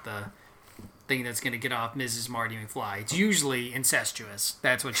usually not the thing that's going to get off Mrs. Marty McFly. It's usually incestuous.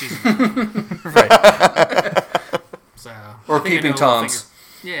 That's what she's about. Right. So, Or I think I peeping know Toms.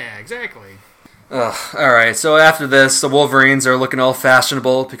 Yeah, exactly. All right, so after this, the Wolverines are looking all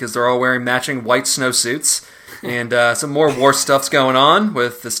fashionable because they're all wearing matching white snowsuits. And some more war stuff's going on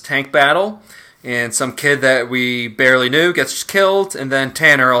with this tank battle. And some kid that we barely knew gets killed, and then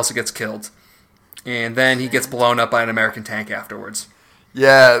Tanner also gets killed. And then he gets blown up by an American tank afterwards.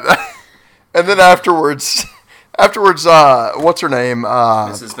 Yeah. And then afterwards, what's her name?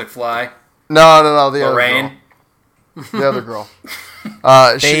 Mrs. McFly. No, the Lorraine. other girl. The other girl.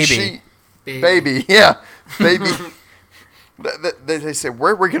 Baby. Baby, yeah. Baby. They say,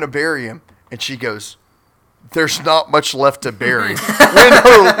 where are we going to bury him? And she goes, there's not much left to bury.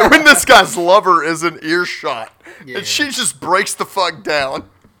 when this guy's lover is in earshot. Yeah. And she just breaks the fuck down.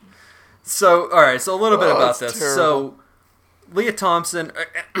 So, all right, so a little bit Oh, about it's this. terrible. So, Leah Thompson,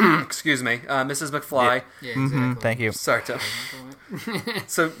 excuse me, Mrs. McFly. Yeah, exactly. Thank you. Sorry, Tom.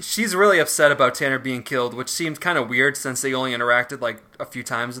 So she's really upset about Tanner being killed, which seemed kind of weird since they only interacted like a few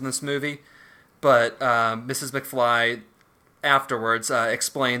times in this movie. But Mrs. McFly afterwards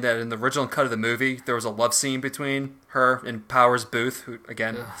explained that in the original cut of the movie, there was a love scene between her and Powers Booth, who,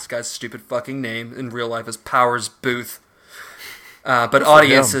 again, this guy's stupid fucking name in real life is Powers Booth. But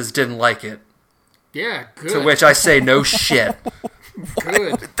audiences didn't like it. Yeah, good. To which I say, no shit.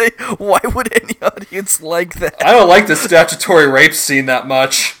 Good. Why would any audience like that? I don't like the statutory rape scene that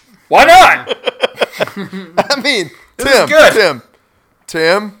much. Why not? I mean, is good.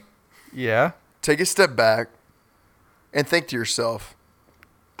 Tim, Yeah. take a step back and think to yourself,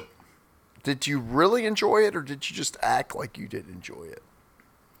 did you really enjoy it or did you just act like you did enjoy it?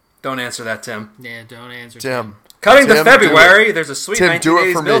 Don't answer that, Tim. Yeah, don't answer. Tim. Cutting to Tim, February, there's a sweet Tim, do it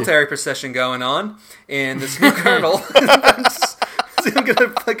 1980s for me. military procession going on, and this new colonel... I'm going to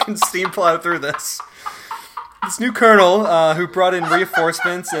fucking steam plow through this. This new colonel, who brought in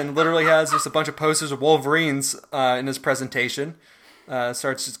reinforcements and literally has just a bunch of posters of Wolverines in his presentation,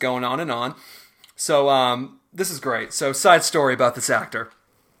 starts just going on and on. So, this is great. So, side story about this actor.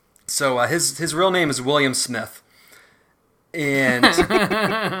 So, his real name is William Smith. And that's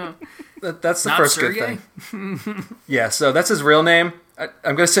the Not first Sergey? good thing. Yeah, so that's his real name. I'm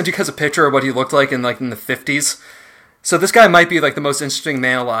going to send you guys a picture of what he looked like in the 50s. So this guy might be like the most interesting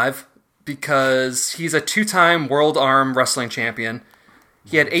man alive because he's a 2-time world arm wrestling champion.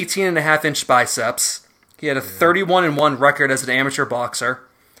 He had 18.5-inch biceps. He had a 31-1 record as an amateur boxer.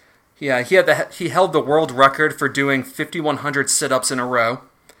 Yeah, he held the world record for doing 5,100 sit-ups in a row.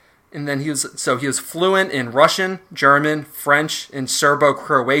 And then he was fluent in Russian, German, French, and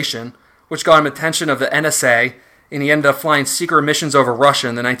Serbo-Croatian, which got him attention of the NSA, and he ended up flying secret missions over Russia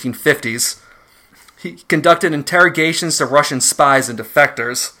in the 1950s. He conducted interrogations to Russian spies and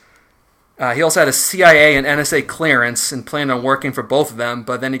defectors. He also had a CIA and NSA clearance and planned on working for both of them,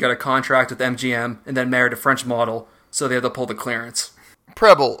 but then he got a contract with MGM and then married a French model, so they had to pull the clearance.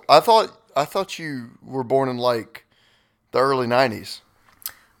 Preble, I thought you were born in like the early 90s.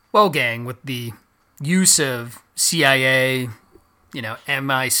 Well, gang, with the use of CIA,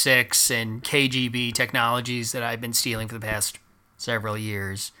 MI6 and KGB technologies that I've been stealing for the past several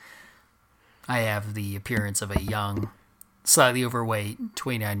years, I have the appearance of a young, slightly overweight,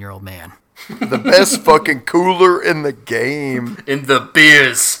 29-year-old man. The best fucking cooler in the game. In the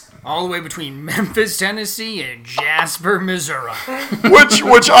beers. All the way between Memphis, Tennessee and Jasper, Missouri.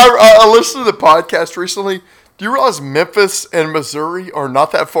 Which I listened to the podcast recently. Do you realize Memphis and Missouri are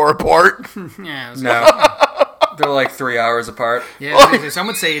not that far apart? Yeah, it was- No. They're like 3 hours apart. yeah. Some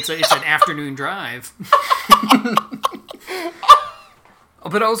would say it's an afternoon drive.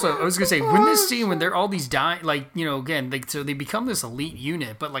 But also, I was gonna say, when this scene, when they're all these dying, like, you know, again, like, so they become this elite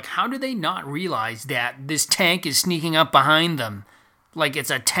unit, but like, how do they not realize that this tank is sneaking up behind them, like it's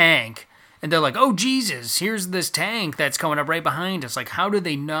a tank, and they're like, oh Jesus, here's this tank that's coming up right behind us. Like, how do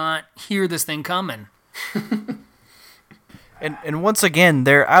they not hear this thing coming? And once again,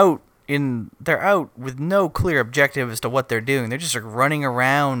 they're out with no clear objective as to what they're doing. They're just like running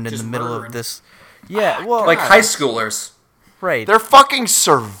around in Just the middle murdering. of this. Yeah, well, Like high schoolers. right. They're fucking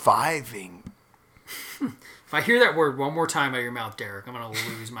surviving. If I hear that word one more time out of your mouth, Derek, I'm gonna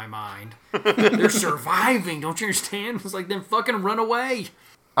lose my mind. They're surviving, don't you understand? It's like, then fucking run away.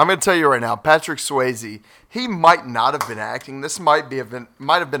 I'm gonna tell you right now, Patrick Swayze, he might not have been acting. This might have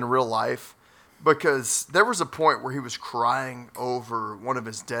been real life, because there was a point where he was crying over one of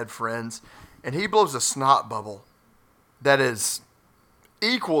his dead friends, and he blows a snot bubble that is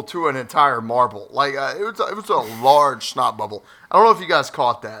equal to an entire marble. Like it was a large snot bubble. I don't know if you guys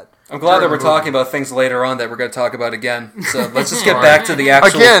caught that. I'm glad that during we're the movie. talking about things later on that we're going to talk about again. So let's just get back to the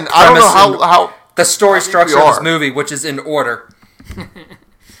actual Again, I don't know premise and how the story I think structure we of this are. movie, which is in order.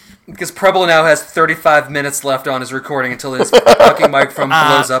 Because Preble now has 35 minutes left on his recording until his fucking microphone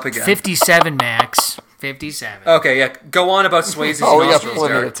blows up again. 57, Max. 57. Okay, yeah. Go on about Swayze's Oh, we got nostrils,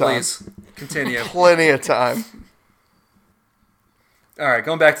 plenty of Derek, time. please. Continue. plenty of time. All right,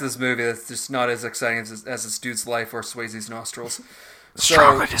 going back to this movie, that's just not as exciting as this dude's life or Swayze's nostrils.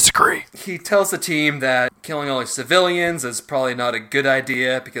 Strongly disagree. He tells the team that killing all these civilians is probably not a good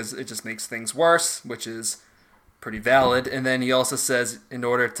idea because it just makes things worse, which is pretty valid. And then he also says in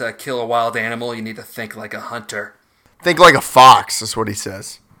order to kill a wild animal, you need to think like a hunter. Think like a fox is what he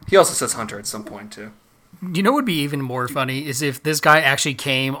says. He also says hunter at some point, too. You know what would be even more funny is if this guy actually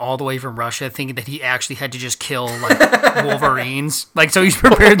came all the way from Russia thinking that he actually had to just kill, like, Wolverines. Like, so he's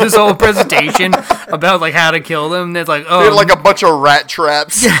prepared this whole presentation about, like, how to kill them. And it's like, They had oh, like a bunch of rat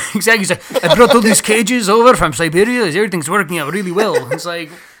traps. yeah, exactly. He's like, I brought all these cages over from Siberia. Everything's working out really well. It's like,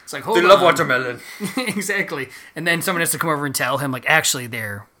 hold They on. love watermelon. Exactly. And then someone has to come over and tell him, like, actually,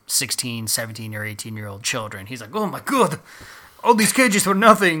 they're 16, 17, or 18-year-old children. He's like, oh my god, all these cages for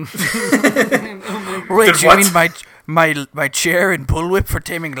nothing. Wait, Did you what? mean my chair and bullwhip for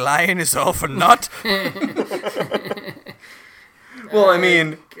taming lion is all for naught? Well, I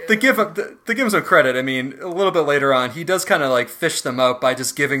mean, to give him some credit, I mean, a little bit later on, he does kind of like fish them out by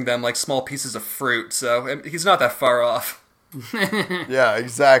just giving them like small pieces of fruit. So I mean, he's not that far off. Yeah,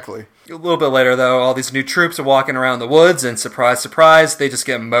 exactly. A little bit later, though, all these new troops are walking around the woods, and surprise, surprise, they just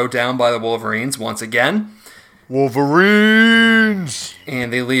get mowed down by the Wolverines once again. Wolverines.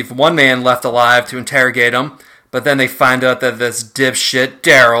 And they leave one man left alive to interrogate him, but then they find out that this dipshit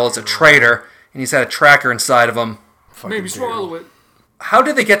Daryl is a traitor, and he's had a tracker inside of him. Maybe swallow it. How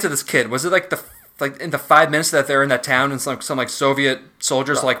did they get to this kid? Was it like in the 5 minutes that they're in that town, and some like Soviet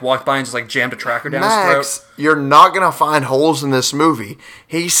soldiers like walked by and just like jammed a tracker down his Max, throat? you're not gonna find holes in this movie.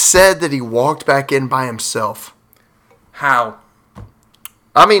 He said that he walked back in by himself. How?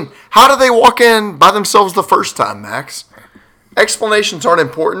 I mean, how did they walk in by themselves the first time, Max? Explanations aren't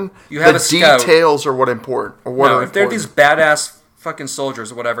important. You have the a scout. details are what important. Or what No, are if they're important. these badass fucking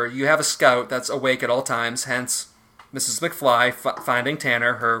soldiers or whatever, you have a scout that's awake at all times. Hence, Mrs. McFly finding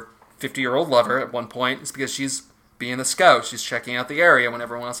Tanner, her 50-year-old lover, at one point, is because she's being the scout. She's checking out the area when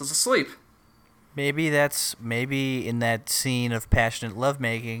everyone else is asleep. Maybe in that scene of passionate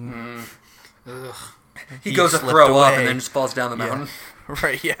lovemaking. He He goes to slipped throw up away. and then just falls down the mountain.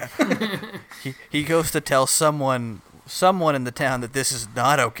 Right, yeah. he goes to tell someone in the town that this is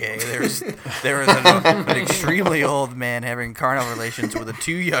not okay. There is an extremely old man having carnal relations with a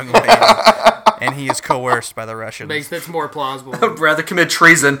too young lady, and he is coerced by the Russians. That's more plausible. I'd rather commit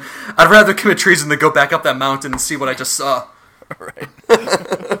treason. I'd rather commit treason than go back up that mountain and see what I just saw. Right.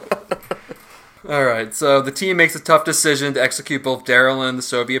 All right, so the team makes a tough decision to execute both Daryl and the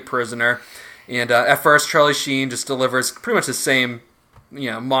Soviet prisoner. And at first, Charlie Sheen just delivers pretty much the same,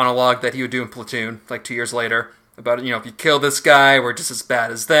 monologue that he would do in Platoon, like 2 years later, about, if you kill this guy, we're just as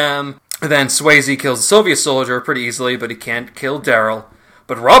bad as them. And then Swayze kills a Soviet soldier pretty easily, but he can't kill Daryl.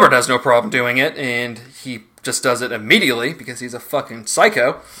 But Robert has no problem doing it, and he just does it immediately because he's a fucking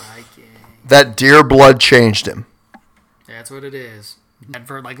psycho. That dear blood changed him. That's what it is. And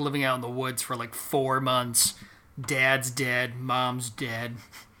for like living out in the woods for like 4 months, dad's dead, mom's dead.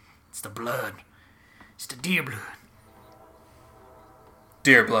 It's the blood. It's the deer blood.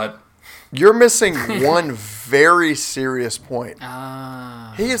 Dear blood. You're missing one very serious point.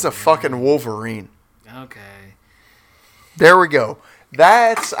 He is a fucking Wolverine. Okay. There we go.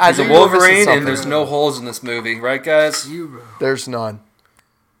 That's He's a Wolverine, and there's no holes in this movie, right, guys? Zero. There's none.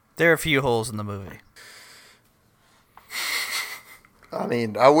 There are a few holes in the movie. I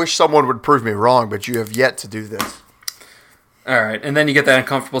mean, I wish someone would prove me wrong, but you have yet to do this. All right, and then you get that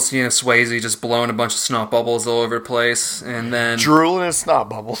uncomfortable scene of Swayze just blowing a bunch of snot bubbles all over the place, and then Drooling his snot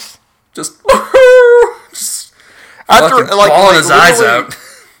bubbles. just After, fucking bawling his eyes out.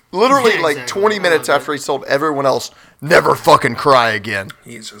 Literally, Yeah, like exactly. 20 minutes after he told everyone else, never fucking cry again.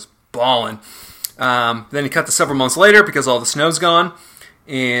 He's just bawling. Then he cut to several months later because all the snow's gone,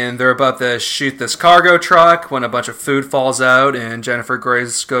 and they're about to shoot this cargo truck when a bunch of food falls out, and Jennifer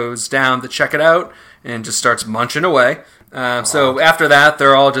Grace goes down to check it out and just starts munching away. So after that,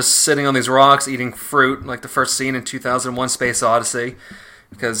 they're all just sitting on these rocks eating fruit, like the first scene in 2001 Space Odyssey,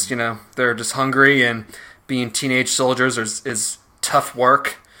 because, you know, they're just hungry, and being teenage soldiers is tough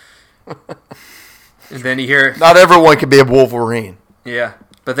work. And then you hear... Not everyone can be a Wolverine. Yeah,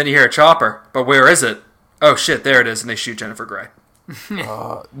 but then you hear a chopper. But where is it? Oh shit, there it is, and they shoot Jennifer Grey.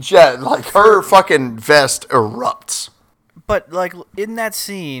 Jet, like, her fucking vest erupts. But like in that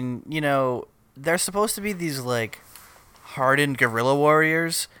scene, you know, they're supposed to be these like hardened guerrilla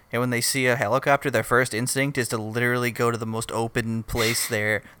warriors, and when they see a helicopter, their first instinct is to literally go to the most open place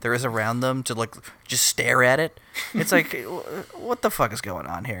there is around them to like just stare at it. It's like, what the fuck is going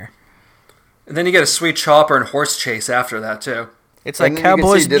on here? And then you get a sweet chopper and horse chase after that too. It's And like then you can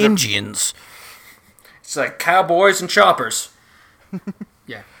cowboys see and dinner- Indians. It's like cowboys and choppers.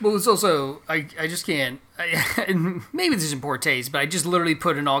 Yeah. Well, it's also, I just can't, and maybe this is in poor taste, but I just literally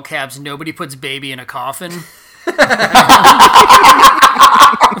put in all caps, nobody puts baby in a coffin. It's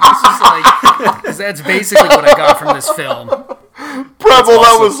just like, 'cause that's basically what I got from this film. Preble,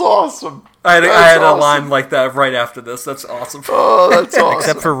 that was awesome. I had That's a awesome. line like that right after this. That's awesome. Oh, that's awesome.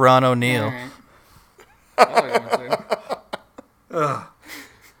 Except for Ron O'Neill.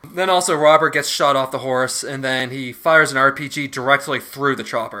 Then also Robert gets shot off the horse, and then he fires an RPG directly through the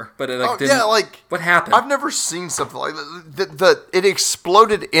chopper. But it didn't. Yeah, like, what happened? I've never seen something like that. It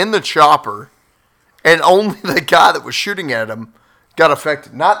exploded in the chopper, and only the guy that was shooting at him got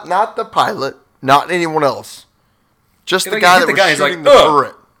affected. Not the pilot, not anyone else. Just the Like, guy hit that the was guy, he's shooting like, the "Ugh."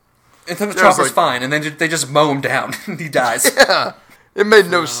 turret. And then the Yeah, I was chopper's like- fine, and then they just mow him down, and he dies. Yeah, it made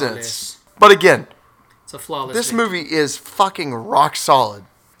no sense. But again, It's a flawless this victory. movie is fucking rock solid.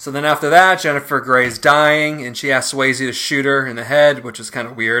 So then after that, Jennifer Grey's dying, and she asks Swayze to shoot her in the head, which is kind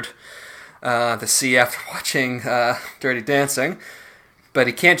of weird to see after watching Dirty Dancing. But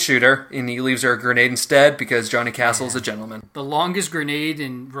he can't shoot her, and he leaves her a grenade instead because Johnny Castle is a gentleman. The longest grenade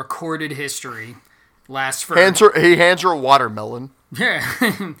in recorded history lasts for... He hands her a watermelon. Yeah.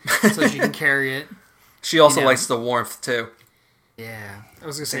 So she can carry it. She also You know. likes the warmth, too. Yeah. I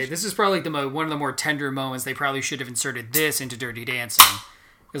was going to say, this is probably like one of the more tender moments. They probably should have inserted this into Dirty Dancing.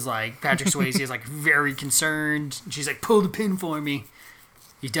 It's like, Patrick Swayze is like very concerned. She's like, pull the pin for me.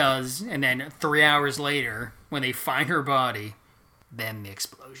 He does. And then 3 hours later, when they find her body, then the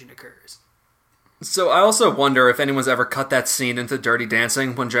explosion occurs. So I also wonder if anyone's ever cut that scene into Dirty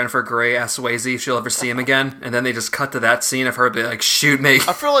Dancing when Jennifer Grey asks Swayze if she'll ever see him again, and then they just cut to that scene of her being like, shoot me.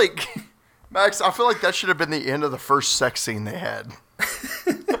 I feel like, Max, that should have been the end of the first sex scene they had.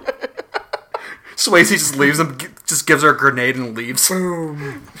 Swayze just leaves him, just gives her a grenade and leaves.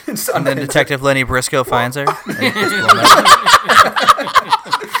 Boom. And then Detective Lenny Briscoe finds her.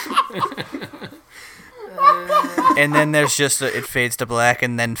 And then there's just it fades to black,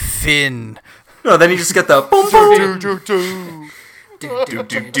 and then Finn. No, then you just get the boom, boom, Do, do, do. do,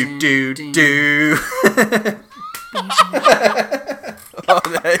 do, do, do.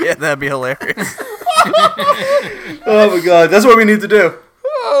 Yeah, that'd be hilarious. Oh my god, that's what we need to do.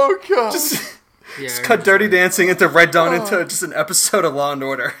 Oh, God. Yeah, Just cut Dirty Dancing into Red Dawn into just an episode of Law and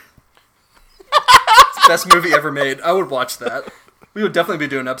Order. It's the best movie ever made. I would watch that. We would definitely be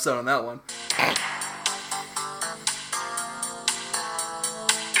doing an episode on that one.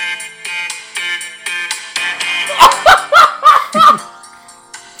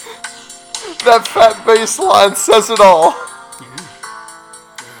 That fat bass line says it all.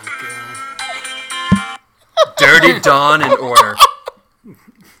 Dirty Dawn and Order.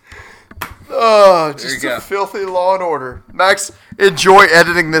 Oh, There you just go. a filthy Law and Order. Max, enjoy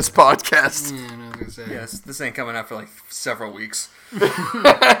editing this podcast. Yeah, I was gonna say. Yes, this ain't coming out for like several weeks.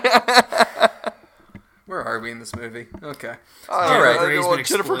 Where are we in this movie? Okay. All right. right, Grey's been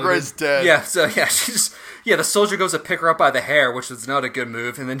Jennifer exploded. Grey's dead. Yeah, so yeah, the soldier goes to pick her up by the hair, which is not a good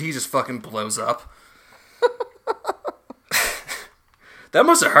move, and then he just fucking blows up. That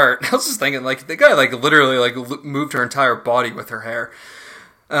must have hurt. I was just thinking, like, the guy, like, literally, like, moved her entire body with her hair.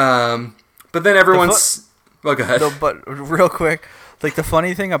 But then everyone's... Well, go ahead. No, but real quick, like the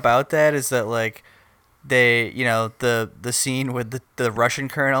funny thing about that is that like they, you know, the scene with the Russian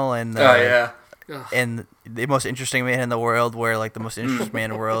colonel and the, Oh, yeah. and the most interesting man in the world, where like the most interesting man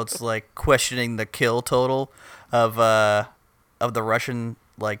in the world's like questioning the kill total of the Russian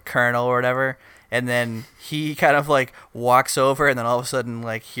like colonel or whatever, and then he kind of like walks over, and then all of a sudden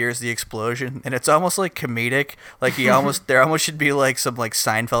like hears the explosion, and it's almost like comedic. Like there almost should be like some like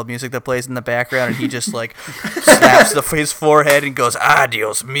Seinfeld music that plays in the background, and he just like snaps his forehead and goes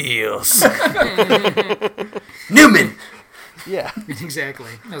adios mios. Newman. Yeah.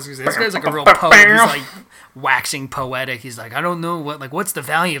 Exactly. I was gonna say, this guy's like a real poet. He's like waxing poetic. He's like, I don't know what's the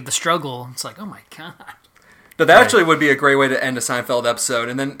value of the struggle. It's like, oh my god. No, that actually would be a great way to end a Seinfeld episode.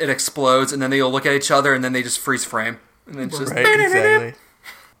 And then it explodes, and then they all look at each other, and then they just freeze frame. And then it's just... Right, exactly.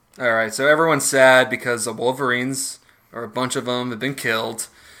 Alright, so everyone's sad because the Wolverines, or a bunch of them, have been killed.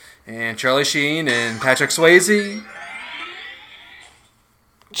 And Charlie Sheen and Patrick Swayze...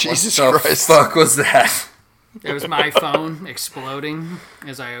 Jesus What the Christ. fuck was that? It was my phone exploding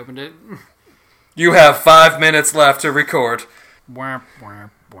as I opened it. You have 5 minutes left to record. Wah, wah,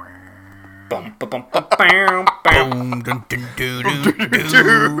 wah. Bum, ba, bum, ba, bam, bam. Boom, dun, dun, doo, doo, doo.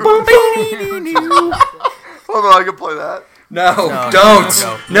 Hold on, I can play that. No,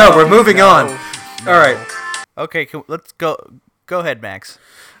 don't. No, we're moving on. All right. Okay, let's go. Go ahead, Max.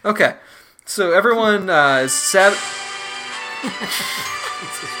 Okay. So everyone is sad.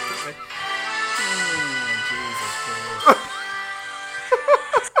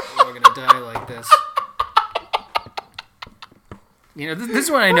 We're gonna die like this. You know, this is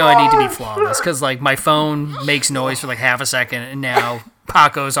when I know I need to be flawless, because like my phone makes noise for like half a second, and now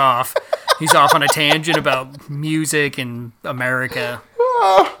Paco's off. He's off on a tangent about music and America.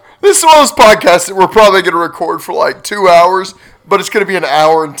 This is one of those podcasts that we're probably going to record for like 2 hours, but it's going to be an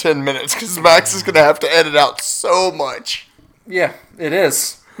hour and 10 minutes because Max is going to have to edit out so much. Yeah, it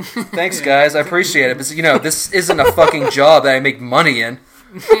is. Thanks, guys. I appreciate it. But, you know, this isn't a fucking job that I make money in.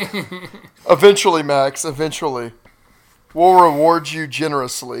 Eventually, Max, eventually. We'll reward you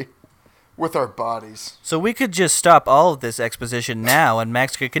generously with our bodies. So we could just stop all of this exposition now, and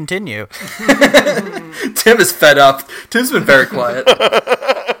Max could continue. Tim is fed up. Tim's been very quiet.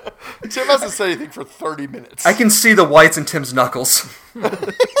 Tim hasn't said anything for 30 minutes. I can see the whites in Tim's knuckles.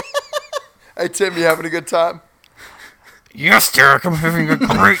 Hey, Tim, you having a good time? Yes, Derek, I'm having a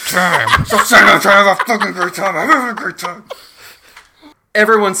great time. Stop saying I'm trying to have a fucking great time. I'm having a great time.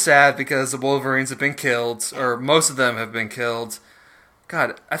 Everyone's sad because the Wolverines have been killed, or most of them have been killed.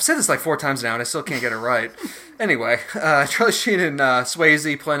 God, I've said this like 4 times now, and I still can't get it right. Anyway, Charlie Sheen and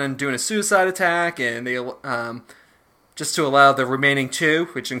Swayze plan on doing a suicide attack, and they just to allow the remaining 2,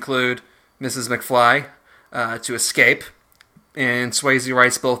 which include Mrs. McFly, to escape. And Swayze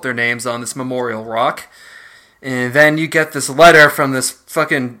writes both their names on this memorial rock. And then you get this letter from this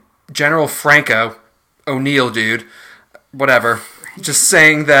fucking General Franco, O'Neill dude, whatever, just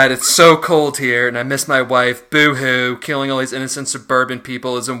saying that it's so cold here and I miss my wife, boo-hoo, killing all these innocent suburban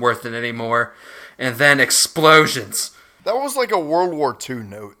people isn't worth it anymore. And then explosions. That was like a World War II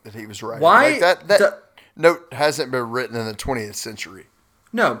note that he was writing. Why? Like that note hasn't been written in the 20th century.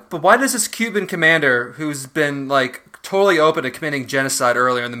 No, but why does this Cuban commander, who's been like totally open to committing genocide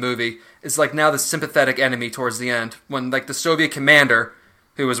earlier in the movie, is like now the sympathetic enemy towards the end, when like the Soviet commander,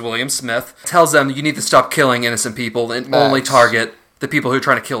 who was William Smith, tells them you need to stop killing innocent people and only target the people who are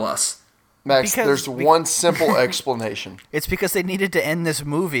trying to kill us. Max, there's one simple explanation. It's because they needed to end this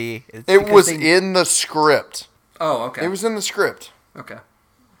movie. It was in the script. Oh, okay. It was in the script. Okay.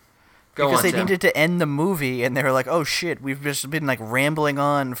 Because they needed to end the movie, and they were like, oh shit, we've just been like rambling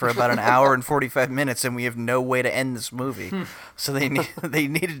on for about an hour and 45 minutes, and we have no way to end this movie. So they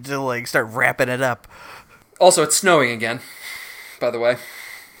needed to like start wrapping it up. Also, it's snowing again, by the way.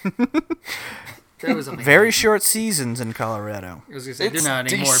 That was very short seasons in Colorado. I was gonna say, It's they're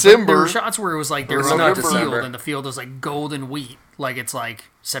not anymore. December. But there were shots where it was like they were It's up not in the December. field, and the field was like golden wheat, like it's like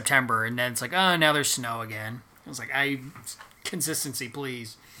September, and then it's like, oh, now there's snow again. I was like, consistency,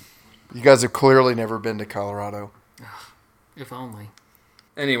 please. You guys have clearly never been to Colorado. If only.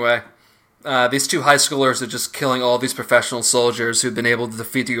 Anyway, these 2 high schoolers are just killing all these professional soldiers who've been able to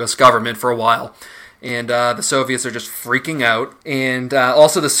defeat the U.S. government for a while. And the Soviets are just freaking out. And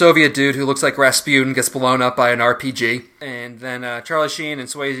also the Soviet dude who looks like Rasputin gets blown up by an RPG. And then Charlie Sheen and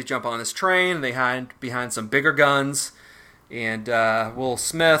Swayze jump on this train, and they hide behind some bigger guns. And Will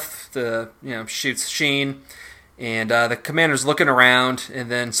Smith shoots Sheen. And the commander's looking around, and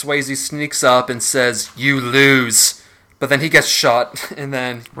then Swayze sneaks up and says, "You lose." But then he gets shot, and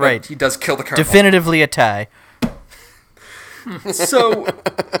then he does kill the colonel. Definitively a tie. So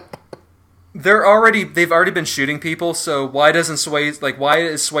they've already been shooting people. So why is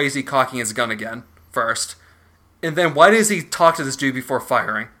Swayze cocking his gun again first, and then why does he talk to this dude before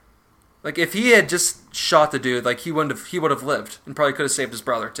firing? Like if he had just shot the dude, like he would have lived and probably could have saved his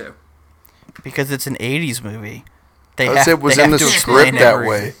brother too. Because it's an 80s movie. Because it was they in the have to script explain that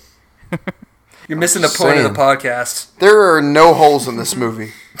everything. way. You're missing the point of the podcast. There are no holes in this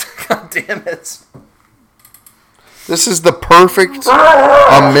movie. God damn it. This is the perfect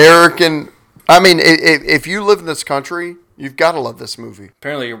American... I mean, if you live in this country, you've got to love this movie.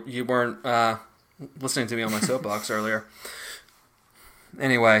 Apparently you weren't listening to me on my soapbox earlier.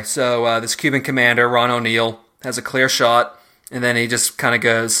 Anyway, so this Cuban commander, Ron O'Neill, has a clear shot, and then he just kind of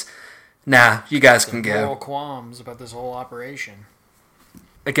goes, nah, you guys can Moral go. qualms about this whole operation.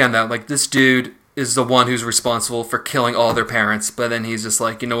 Again, though, like, this dude is the one who's responsible for killing all their parents, but then he's just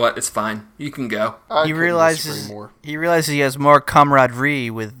like, you know what, it's fine. You can go. I He couldn't realizes disagree more. he has more camaraderie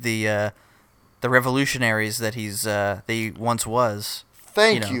with the revolutionaries that that he once was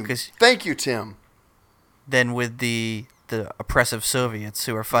Thank you know, you. 'cause- Thank you, Tim. than with the oppressive Soviets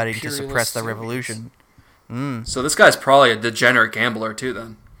who are fighting to suppress Imperialist the revolution. So this guy's probably a degenerate gambler, too,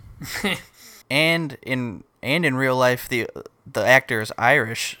 then. And in real life, the actor is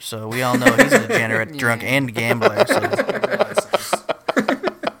Irish, so we all know he's a degenerate, drunk, and gambler. So.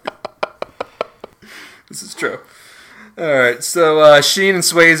 This is true. Alright, so Sheen and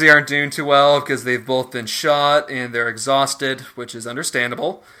Swayze aren't doing too well because they've both been shot and they're exhausted, which is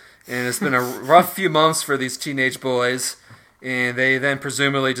understandable. And it's been a rough few months for these teenage boys, and they then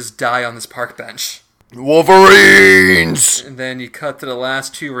presumably just die on this park bench. Wolverines! And then you cut to the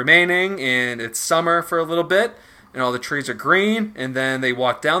last two remaining, and it's summer for a little bit, and all the trees are green, and then they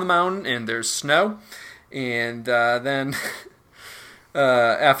walk down the mountain, and there's snow, and then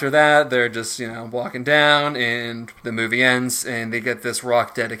after that, they're just, walking down, and the movie ends, and they get this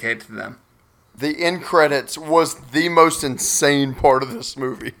rock dedicated to them. The end credits was the most insane part of this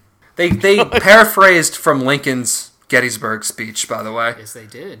movie. They paraphrased from Lincoln's Gettysburg speech, by the way. Yes, they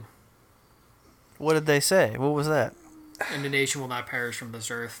did. What did they say? What was that? And the nation will not perish from this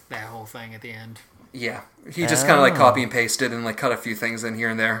earth. That whole thing at the end. Yeah, he just kind of copy and pasted and cut a few things in here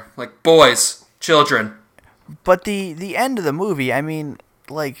and there, like boys, children. But the end of the movie, I mean,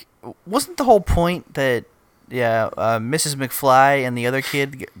 wasn't the whole point that Mrs. McFly and the other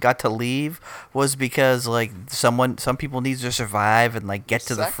kid got to leave was because some people need to survive and get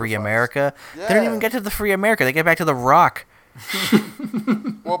to the free America. Yeah. They don't even get to the free America. They get back to the Rock.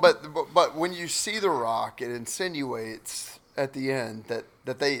 Well, but when you see The Rock, it insinuates at the end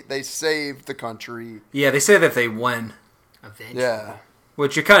that they saved the country. Yeah, they say that they win. Eventually. Yeah.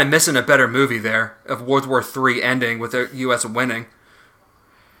 Which you're kind of missing a better movie there of World War III ending with the U.S. winning.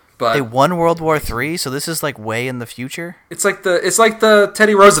 But They won World War III, so this is way in the future. it's like the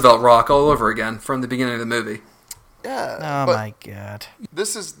Teddy Roosevelt rock all over again from the beginning of the movie. Yeah. Oh but my god!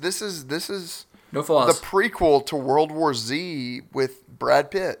 This is No the flaws. prequel to World War Z with Brad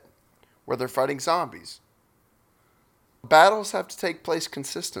Pitt, where they're fighting zombies. Battles have to take place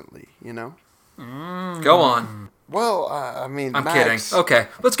consistently, Go on. Well, I mean, I'm Max, kidding. Okay,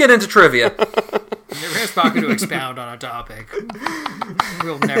 let's get into trivia. Never has Baku to expound on a topic.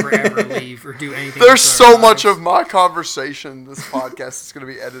 We'll never ever leave or do anything. There's with so our much lives. of my conversation. This podcast is going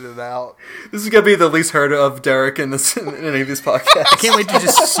to be edited out. This is gonna be the least heard of Derek in any of these podcasts. I can't wait to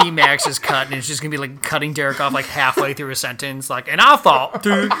just see Max's cut, and it's just gonna be cutting Derek off halfway through a sentence, and I thought,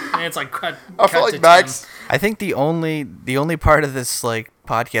 dude, and it's cut. I feel cut like to Max. I think the only part of this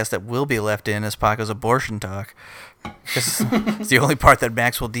podcast that will be left in is Paco's abortion talk. 'Cause it's the only part that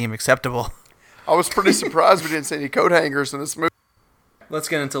Max will deem acceptable. I was pretty surprised we didn't see any coat hangers in this movie. Let's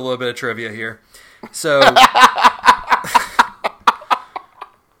get into a little bit of trivia here. So,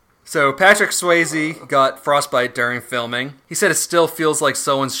 Patrick Swayze got frostbite during filming. He said it still feels like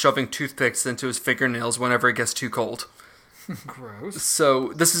someone's shoving toothpicks into his fingernails whenever it gets too cold. Gross.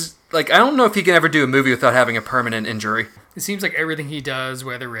 So this is I don't know if he can ever do a movie without having a permanent injury. It seems like everything he does,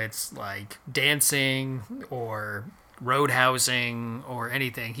 whether it's dancing or roadhousing or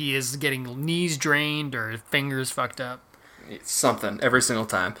anything, he is getting knees drained or fingers fucked up. It's something every single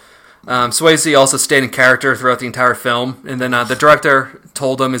time. Swayze also stayed in character throughout the entire film, and then the director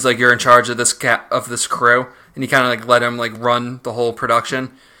told him, "Is you're in charge of this crew," and he kind of let him run the whole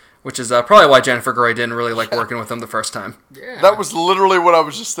production, which is probably why Jennifer Grey didn't really like working with him the first time. Yeah. That was literally what I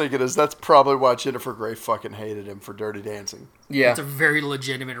was just thinking. That's probably why Jennifer Grey fucking hated him for Dirty Dancing. Yeah, It's a very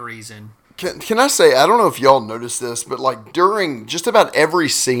legitimate reason. Can I say, I don't know if y'all noticed this, but during just about every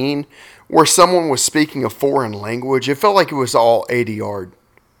scene where someone was speaking a foreign language, it felt like it was all ADR.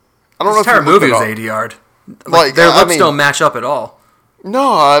 I don't know this if entire you looked movie it was up. ADR'd. Like, Their I lips mean- don't match up at all.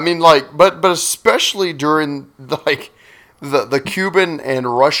 No, I mean but especially during the Cuban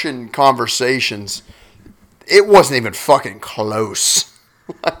and Russian conversations, it wasn't even fucking close.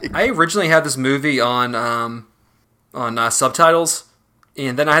 I originally had this movie on subtitles,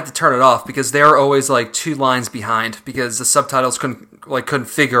 and then I had to turn it off because they were always like 2 lines behind because the subtitles couldn't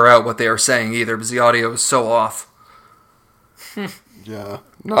figure out what they were saying either because the audio was so off. Yeah,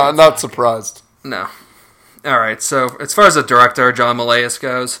 no, not surprised. No. All right. So as far as the director John Milius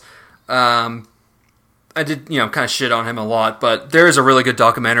goes, I did kind of shit on him a lot, but there is a really good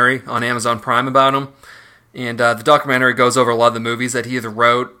documentary on Amazon Prime about him, and the documentary goes over a lot of the movies that he either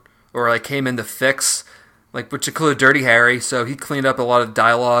wrote or like came in to fix, like which include Dirty Harry. So he cleaned up a lot of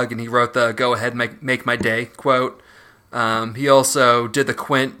dialogue, and he wrote the "Go ahead, make my day" quote. He also did the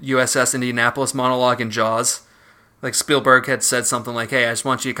Quint USS Indianapolis monologue in Jaws. Like Spielberg had said something like, "Hey, I just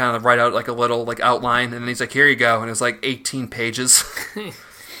want you to kind of write out like a little like outline," and then he's like, "Here you go," and it was like 18 pages.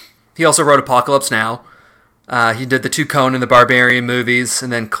 He also wrote Apocalypse Now. He did the 2 Conan the Barbarian movies,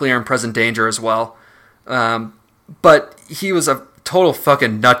 and then Clear and Present Danger as well. But he was a total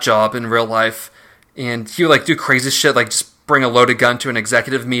fucking nut job in real life, and he would like do crazy shit, like just bring a loaded gun to an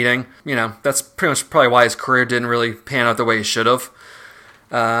executive meeting. That's pretty much probably why his career didn't really pan out the way he should have.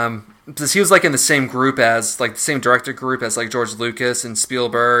 Because he was like in the same group as like the same director group as like George Lucas and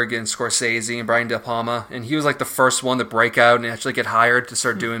Spielberg and Scorsese and Brian De Palma, and he was like the first one to break out and actually get hired to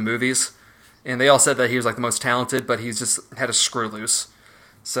start doing movies. And they all said that he was like the most talented, but he's just had a screw loose.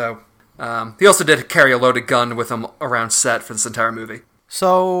 So he also did carry a loaded gun with him around set for this entire movie.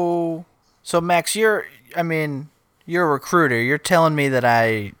 So Max, you're a recruiter. You're telling me that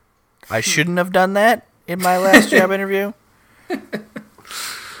I shouldn't have done that in my last job interview?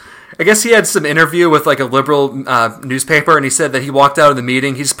 I guess he had some interview with like a liberal newspaper, and he said that he walked out of the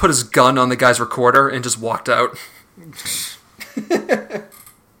meeting. He just put his gun on the guy's recorder and just walked out.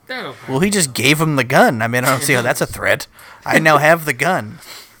 Well, he just gave him the gun. I don't see how that's a threat. I now have the gun.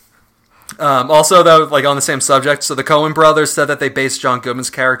 Also, though, like on the same subject, so the Coen brothers said that they based John Goodman's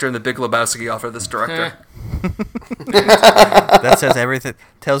character in The Big Lebowski off of this director. That says everything.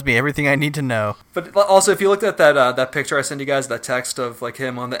 Tells me everything I need to know. But also, if you looked at that picture I sent you guys, that text of like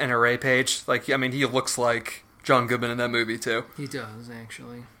him on the NRA page, like he looks like John Goodman in that movie too. He does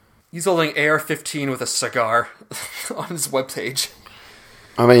actually. He's holding AR-15 with a cigar on his webpage.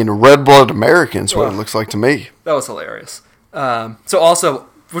 Red-blooded Americans, what it looks like to me. That was hilarious. So also,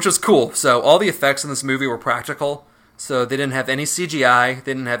 which was cool, so all the effects in this movie were practical. So they didn't have any CGI,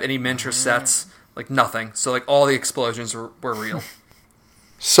 they didn't have any miniature sets, like nothing. So like all the explosions were real.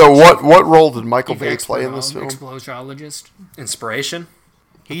 So what role did Michael Bay play in this film? Explosionologist. Inspiration.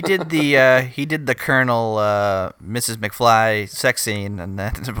 He did the Colonel Mrs. McFly sex scene, and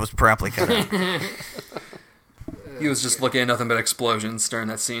that was promptly cut out. He was just looking at nothing but explosions during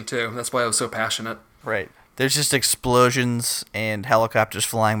that scene too. That's why I was so passionate. Right. There's just explosions and helicopters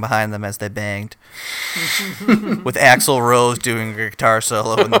flying behind them as they banged. With Axl Rose doing a guitar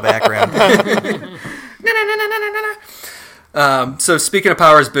solo in the background. So speaking of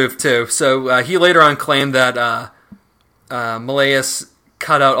Powers Booth too, so he later on claimed that Milius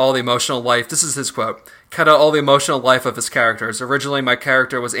cut out all the emotional life. This is his quote. Cut out all the emotional life of his characters. Originally, my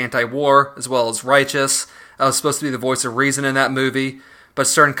character was anti-war as well as righteous. I was supposed to be the voice of reason in that movie, but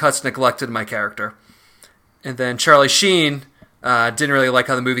certain cuts neglected my character. And then Charlie Sheen didn't really like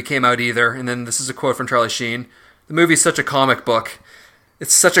how the movie came out either. And then this is a quote from Charlie Sheen. The movie's such a comic book.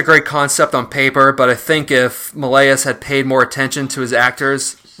 It's such a great concept on paper, but I think if Milius had paid more attention to his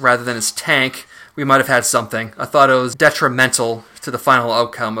actors rather than his tank, we might have had something. I thought it was detrimental to the final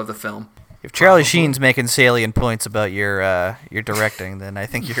outcome of the film. If Charlie Sheen's making salient points about your directing, then I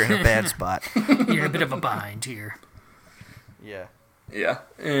think you're in a bad spot. You're in a bit of a bind here. Yeah. Yeah,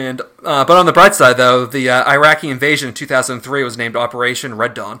 and but on the bright side, though, the Iraqi invasion in 2003 was named Operation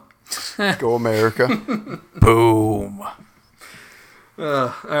Red Dawn. Go America. Boom.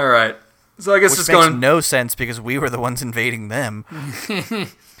 All right. So I guess Which it's makes going... no sense because we were the ones invading them.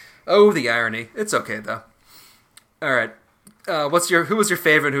 Oh, the irony. It's okay, though. All right. Who was your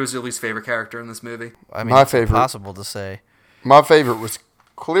favorite and who was your least favorite character in this movie? My it's favorite. impossible to say. My favorite was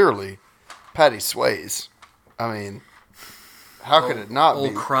clearly Patty Swayze. How could it not be?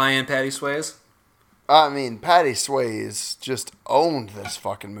 Old crying Patty Swayze? Patty Swayze just owned this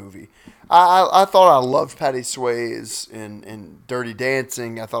fucking movie. I thought I loved Patty Swayze in Dirty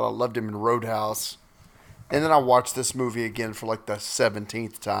Dancing. I thought I loved him in Roadhouse. And then I watched this movie again for like the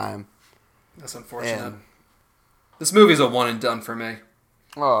 17th time. That's unfortunate. This movie's a one and done for me.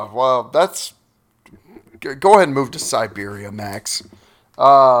 Oh, well, that's... Go ahead and move to Siberia, Max.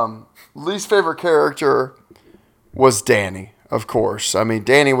 Least favorite character was Danny, of course.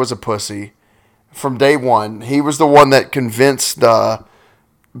 Danny was a pussy from day one. He was the one that convinced the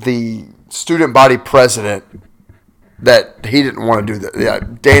student body president that he didn't want to do that. Yeah,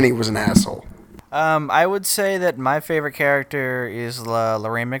 Danny was an asshole. I would say that my favorite character is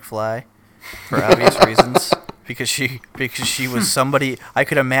Lorraine McFly, for obvious reasons. Because she was somebody I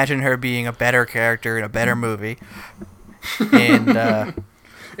could imagine her being a better character in a better movie, and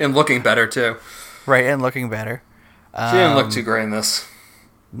looking better too. Right, and looking better. She didn't look too great in this.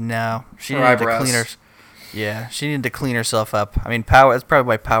 No, she Her needed to eyebrows. clean her. Yeah, she needed to clean herself up. I mean, that's probably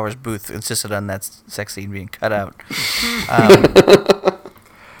why Powers Booth insisted on that sex scene being cut out.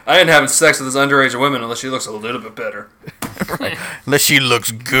 I ain't having sex with this underage woman unless she looks a little bit better. Right. Unless she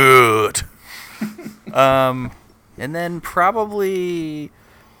looks good. And then probably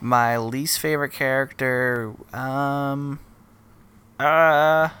my least favorite character, I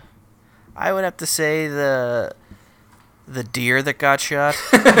would have to say the deer that got shot.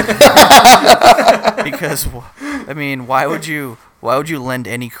 Because I mean, why would you lend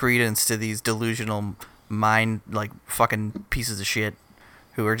any credence to these delusional mind like fucking pieces of shit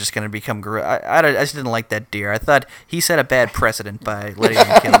who are just gonna become I just didn't like that deer. I thought he set a bad precedent by letting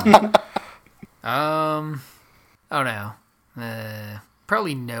him kill him. Oh no.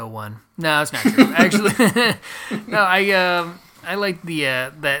 Probably no one. No, it's not true. Actually, no. I like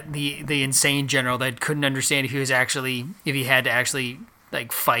the insane general that couldn't understand if he had to actually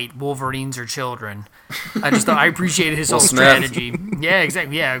like fight Wolverines or children. I appreciated his whole Smith. strategy. Yeah,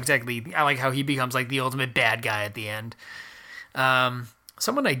 exactly. Yeah, exactly. I like how he becomes like the ultimate bad guy at the end.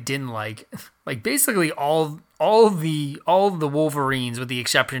 Someone I didn't like basically all the Wolverines with the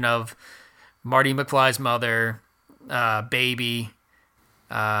exception of Marty McFly's mother, Baby,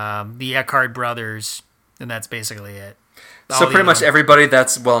 the Eckhart brothers, and that's basically it. So pretty much everybody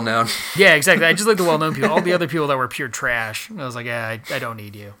that's well known. Yeah, exactly. I just like the well-known people. All the other people that were pure trash. I was like, yeah, I don't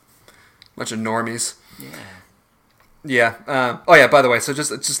need you. Bunch of normies. Yeah. Yeah. Oh yeah. By the way, so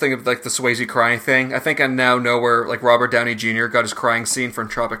just think of like the Swayze crying thing. I think I now know where like Robert Downey Jr. got his crying scene from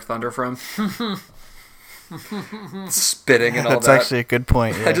Tropic Thunder from. Spitting and all That's that. actually a good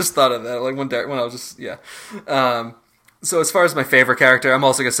point. Yeah. I just thought of that like one day when I was just So as far as my favorite character, I'm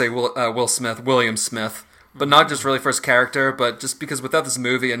also gonna say William Smith. But not just really for his character, but just because without this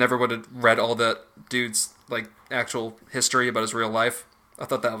movie, I never would have read all that dude's like actual history about his real life. I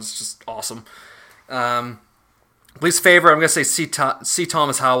thought that was just awesome. Least favorite, I'm gonna say C.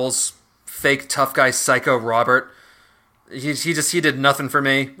 Thomas Howell's fake tough guy psycho Robert. He did nothing for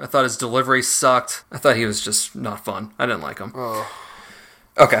me. I thought his delivery sucked. I thought he was just not fun. I didn't like him. Oh,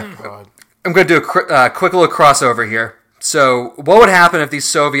 Okay, God. I'm gonna do a quick little crossover here. So, what would happen if these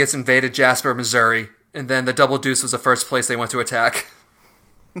Soviets invaded Jasper, Missouri? And then the Double Deuce was the first place they went to attack.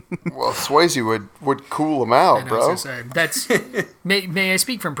 Well, Swayze would cool him out, bro. So sorry. That's may I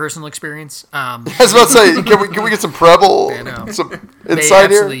speak from personal experience? I was about to say, can we get some Preble, I know. some insight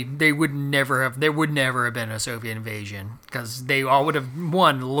here? There would never have been a Soviet invasion because they all would have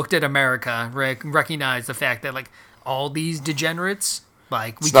looked at America, recognized the fact that like all these degenerates,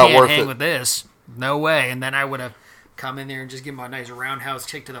 like we It's not can't worth hang it. with this, no way. And then I would have come in there and just give them a nice roundhouse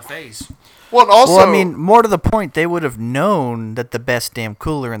kick to the face. Well, and also, Well, I mean, more to the point, they would have known that the best damn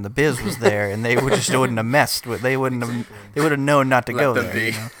cooler in the biz was there, and they wouldn't have messed with. They would have known not to go them there.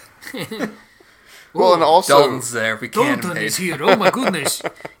 be. You know? well, and also, Dalton's there. We can't Dalton is invade. here. Oh my goodness!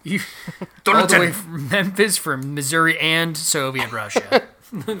 All the way Dalton. from Memphis, from Missouri and Soviet Russia.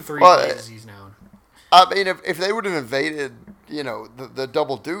 Three Well, places he's known. I mean, if they would have invaded, the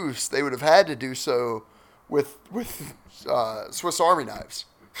Double Deuce, they would have had to do so with Swiss Army knives.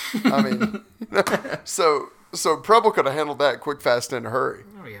 I mean, so Preble could have handled that quick, fast, and in a hurry.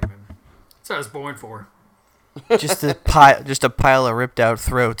 Oh yeah, man. That's what I was born for. Just a pile of ripped out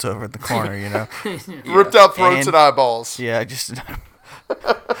throats over in the corner, you know. Ripped out throats and eyeballs. Yeah, just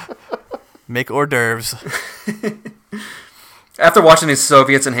make hors d'oeuvres. After watching these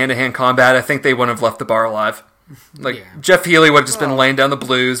Soviets in hand-to-hand combat, I think they wouldn't have left the bar alive. Like, Yeah. Jeff Healey would have just been laying down the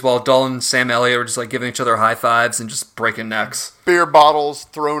blues, while Dalton and Sam Elliott were just like giving each other high fives and just breaking necks. Beer bottles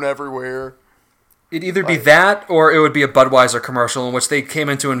thrown everywhere. It'd either be that, or it would be a Budweiser commercial in which they came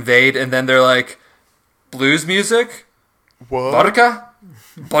in to invade, and then they're like, blues music? What? Vodka?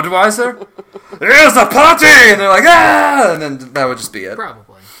 Budweiser? Here's the party! And they're like, ah! And then that would just be it.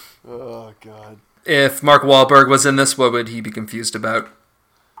 Probably. Oh, God. If Mark Wahlberg was in this, what would he be confused about?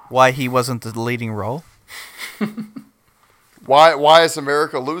 Why he wasn't the leading role? Why is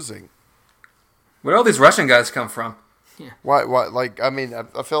America losing? Where'd all these Russian guys come from? Why? Like, I mean,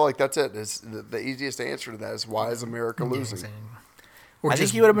 I feel like that's it. Is the easiest answer to that is why is America losing? Or I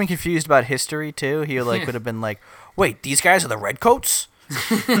think he would have been confused about history too. He would have been like, "Wait, these guys are the Redcoats?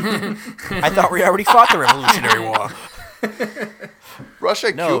 I thought we already fought the Revolutionary War." Russia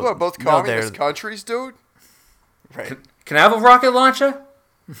and No, Cuba are both no, communist they're- countries, dude. Right. Can I have a rocket launcher?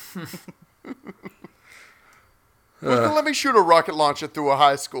 Let me shoot a rocket launcher through a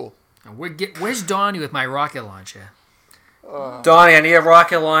high school. Where's Donnie with my rocket launcher? Donnie, I need a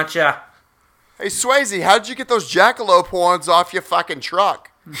rocket launcher. Hey, Swayze, how'd you get those jackalope horns off your fucking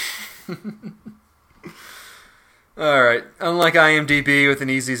truck? Alright, unlike IMDb with an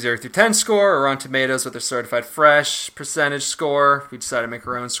easy 0 through 10 score, or on Tomatoes with a certified fresh percentage score, we decided to make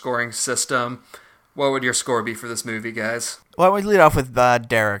our own scoring system. What would your score be for this movie, guys? Why don't we lead off with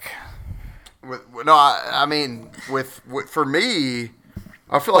Derek? For me,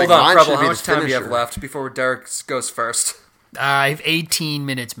 I feel like Hold on, mine Preble, should how be much the time do you finisher. have left before Derek goes first? I have 18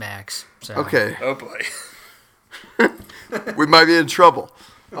 minutes max. So. Okay, Oh boy. we might be in trouble.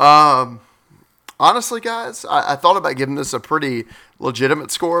 Honestly, guys, I thought about giving this a pretty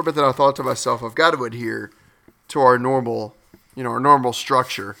legitimate score, but then I thought to myself, I've got to adhere to our normal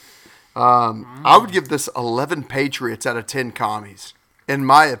structure. I would give this 11 Patriots out of 10 commies. In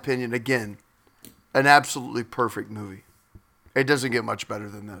my opinion, again, an absolutely perfect movie. It doesn't get much better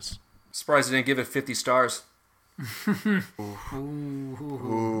than this. Surprised you didn't give it 50 stars.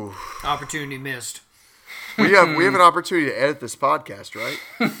 Opportunity missed. We have an opportunity to edit this podcast, right?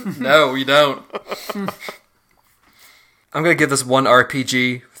 No, we don't. I'm going to give this one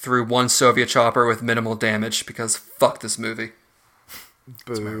RPG through one Soviet chopper with minimal damage because fuck this movie.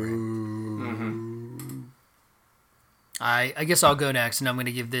 Boo. I guess I'll go next, and I'm going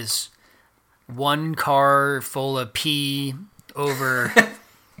to give this one car full of pee over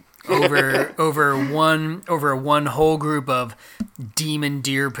one whole group of demon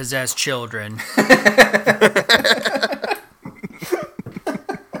deer possessed children.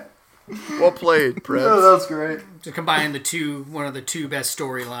 Well played, Prebz. that was great. To combine one of the two best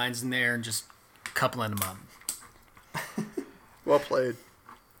storylines in there, and just coupling them up. Well played.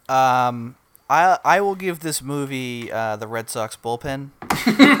 I will give this movie the Red Sox bullpen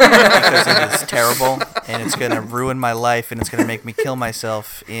because it is terrible and it's going to ruin my life and it's going to make me kill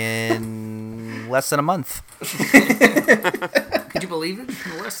myself in less than a month. Could you believe it?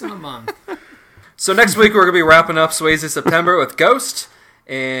 In less than a month. So next week we're going to be wrapping up Swayze September with Ghost.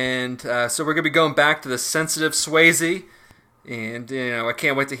 And so we're going to be going back to the sensitive Swayze. And, I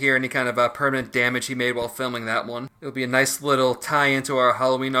can't wait to hear any kind of permanent damage he made while filming that one. It'll be a nice little tie into our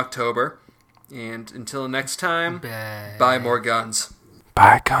Halloween October. And until next time, buy more guns.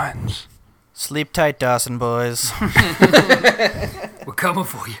 Buy guns. Sleep tight, Dawson boys. We're coming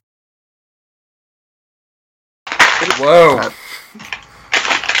for you. Whoa.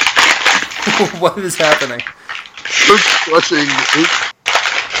 What is happening? Flushing.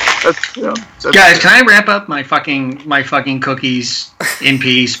 Guys, can I wrap up my fucking cookies in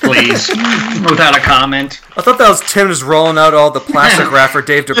peace, please, without a comment? I thought that was Tim just rolling out all the plastic wrap for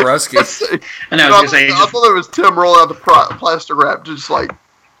Dave Dabrowski. I know, I was gonna say, I thought it was Tim rolling out the plastic wrap, just like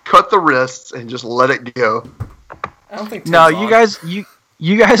cut the wrists and just let it go. I don't think Tim's No, on.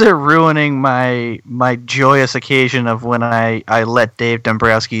 you guys are ruining my joyous occasion of when I let Dave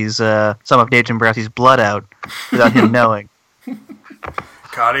Dombrowski's some of Dave Dombrowski's blood out without him knowing.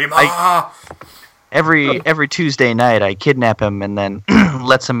 Karima! Every Tuesday night, I kidnap him and then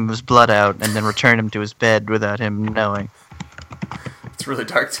let some of his blood out, and then return him to his bed without him knowing. It's really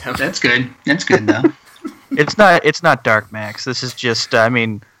dark, Tim. that's good. That's good, though. It's not dark, Max. This is just,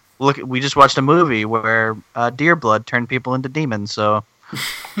 look, we just watched a movie where deer blood turned people into demons. So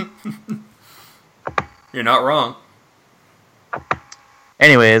You're not wrong.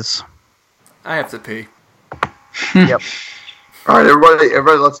 anyways, I have to pee. yep. All right,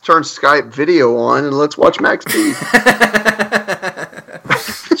 everybody, let's turn Skype video on and let's watch Max P.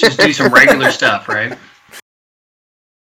 Just do some regular stuff, right?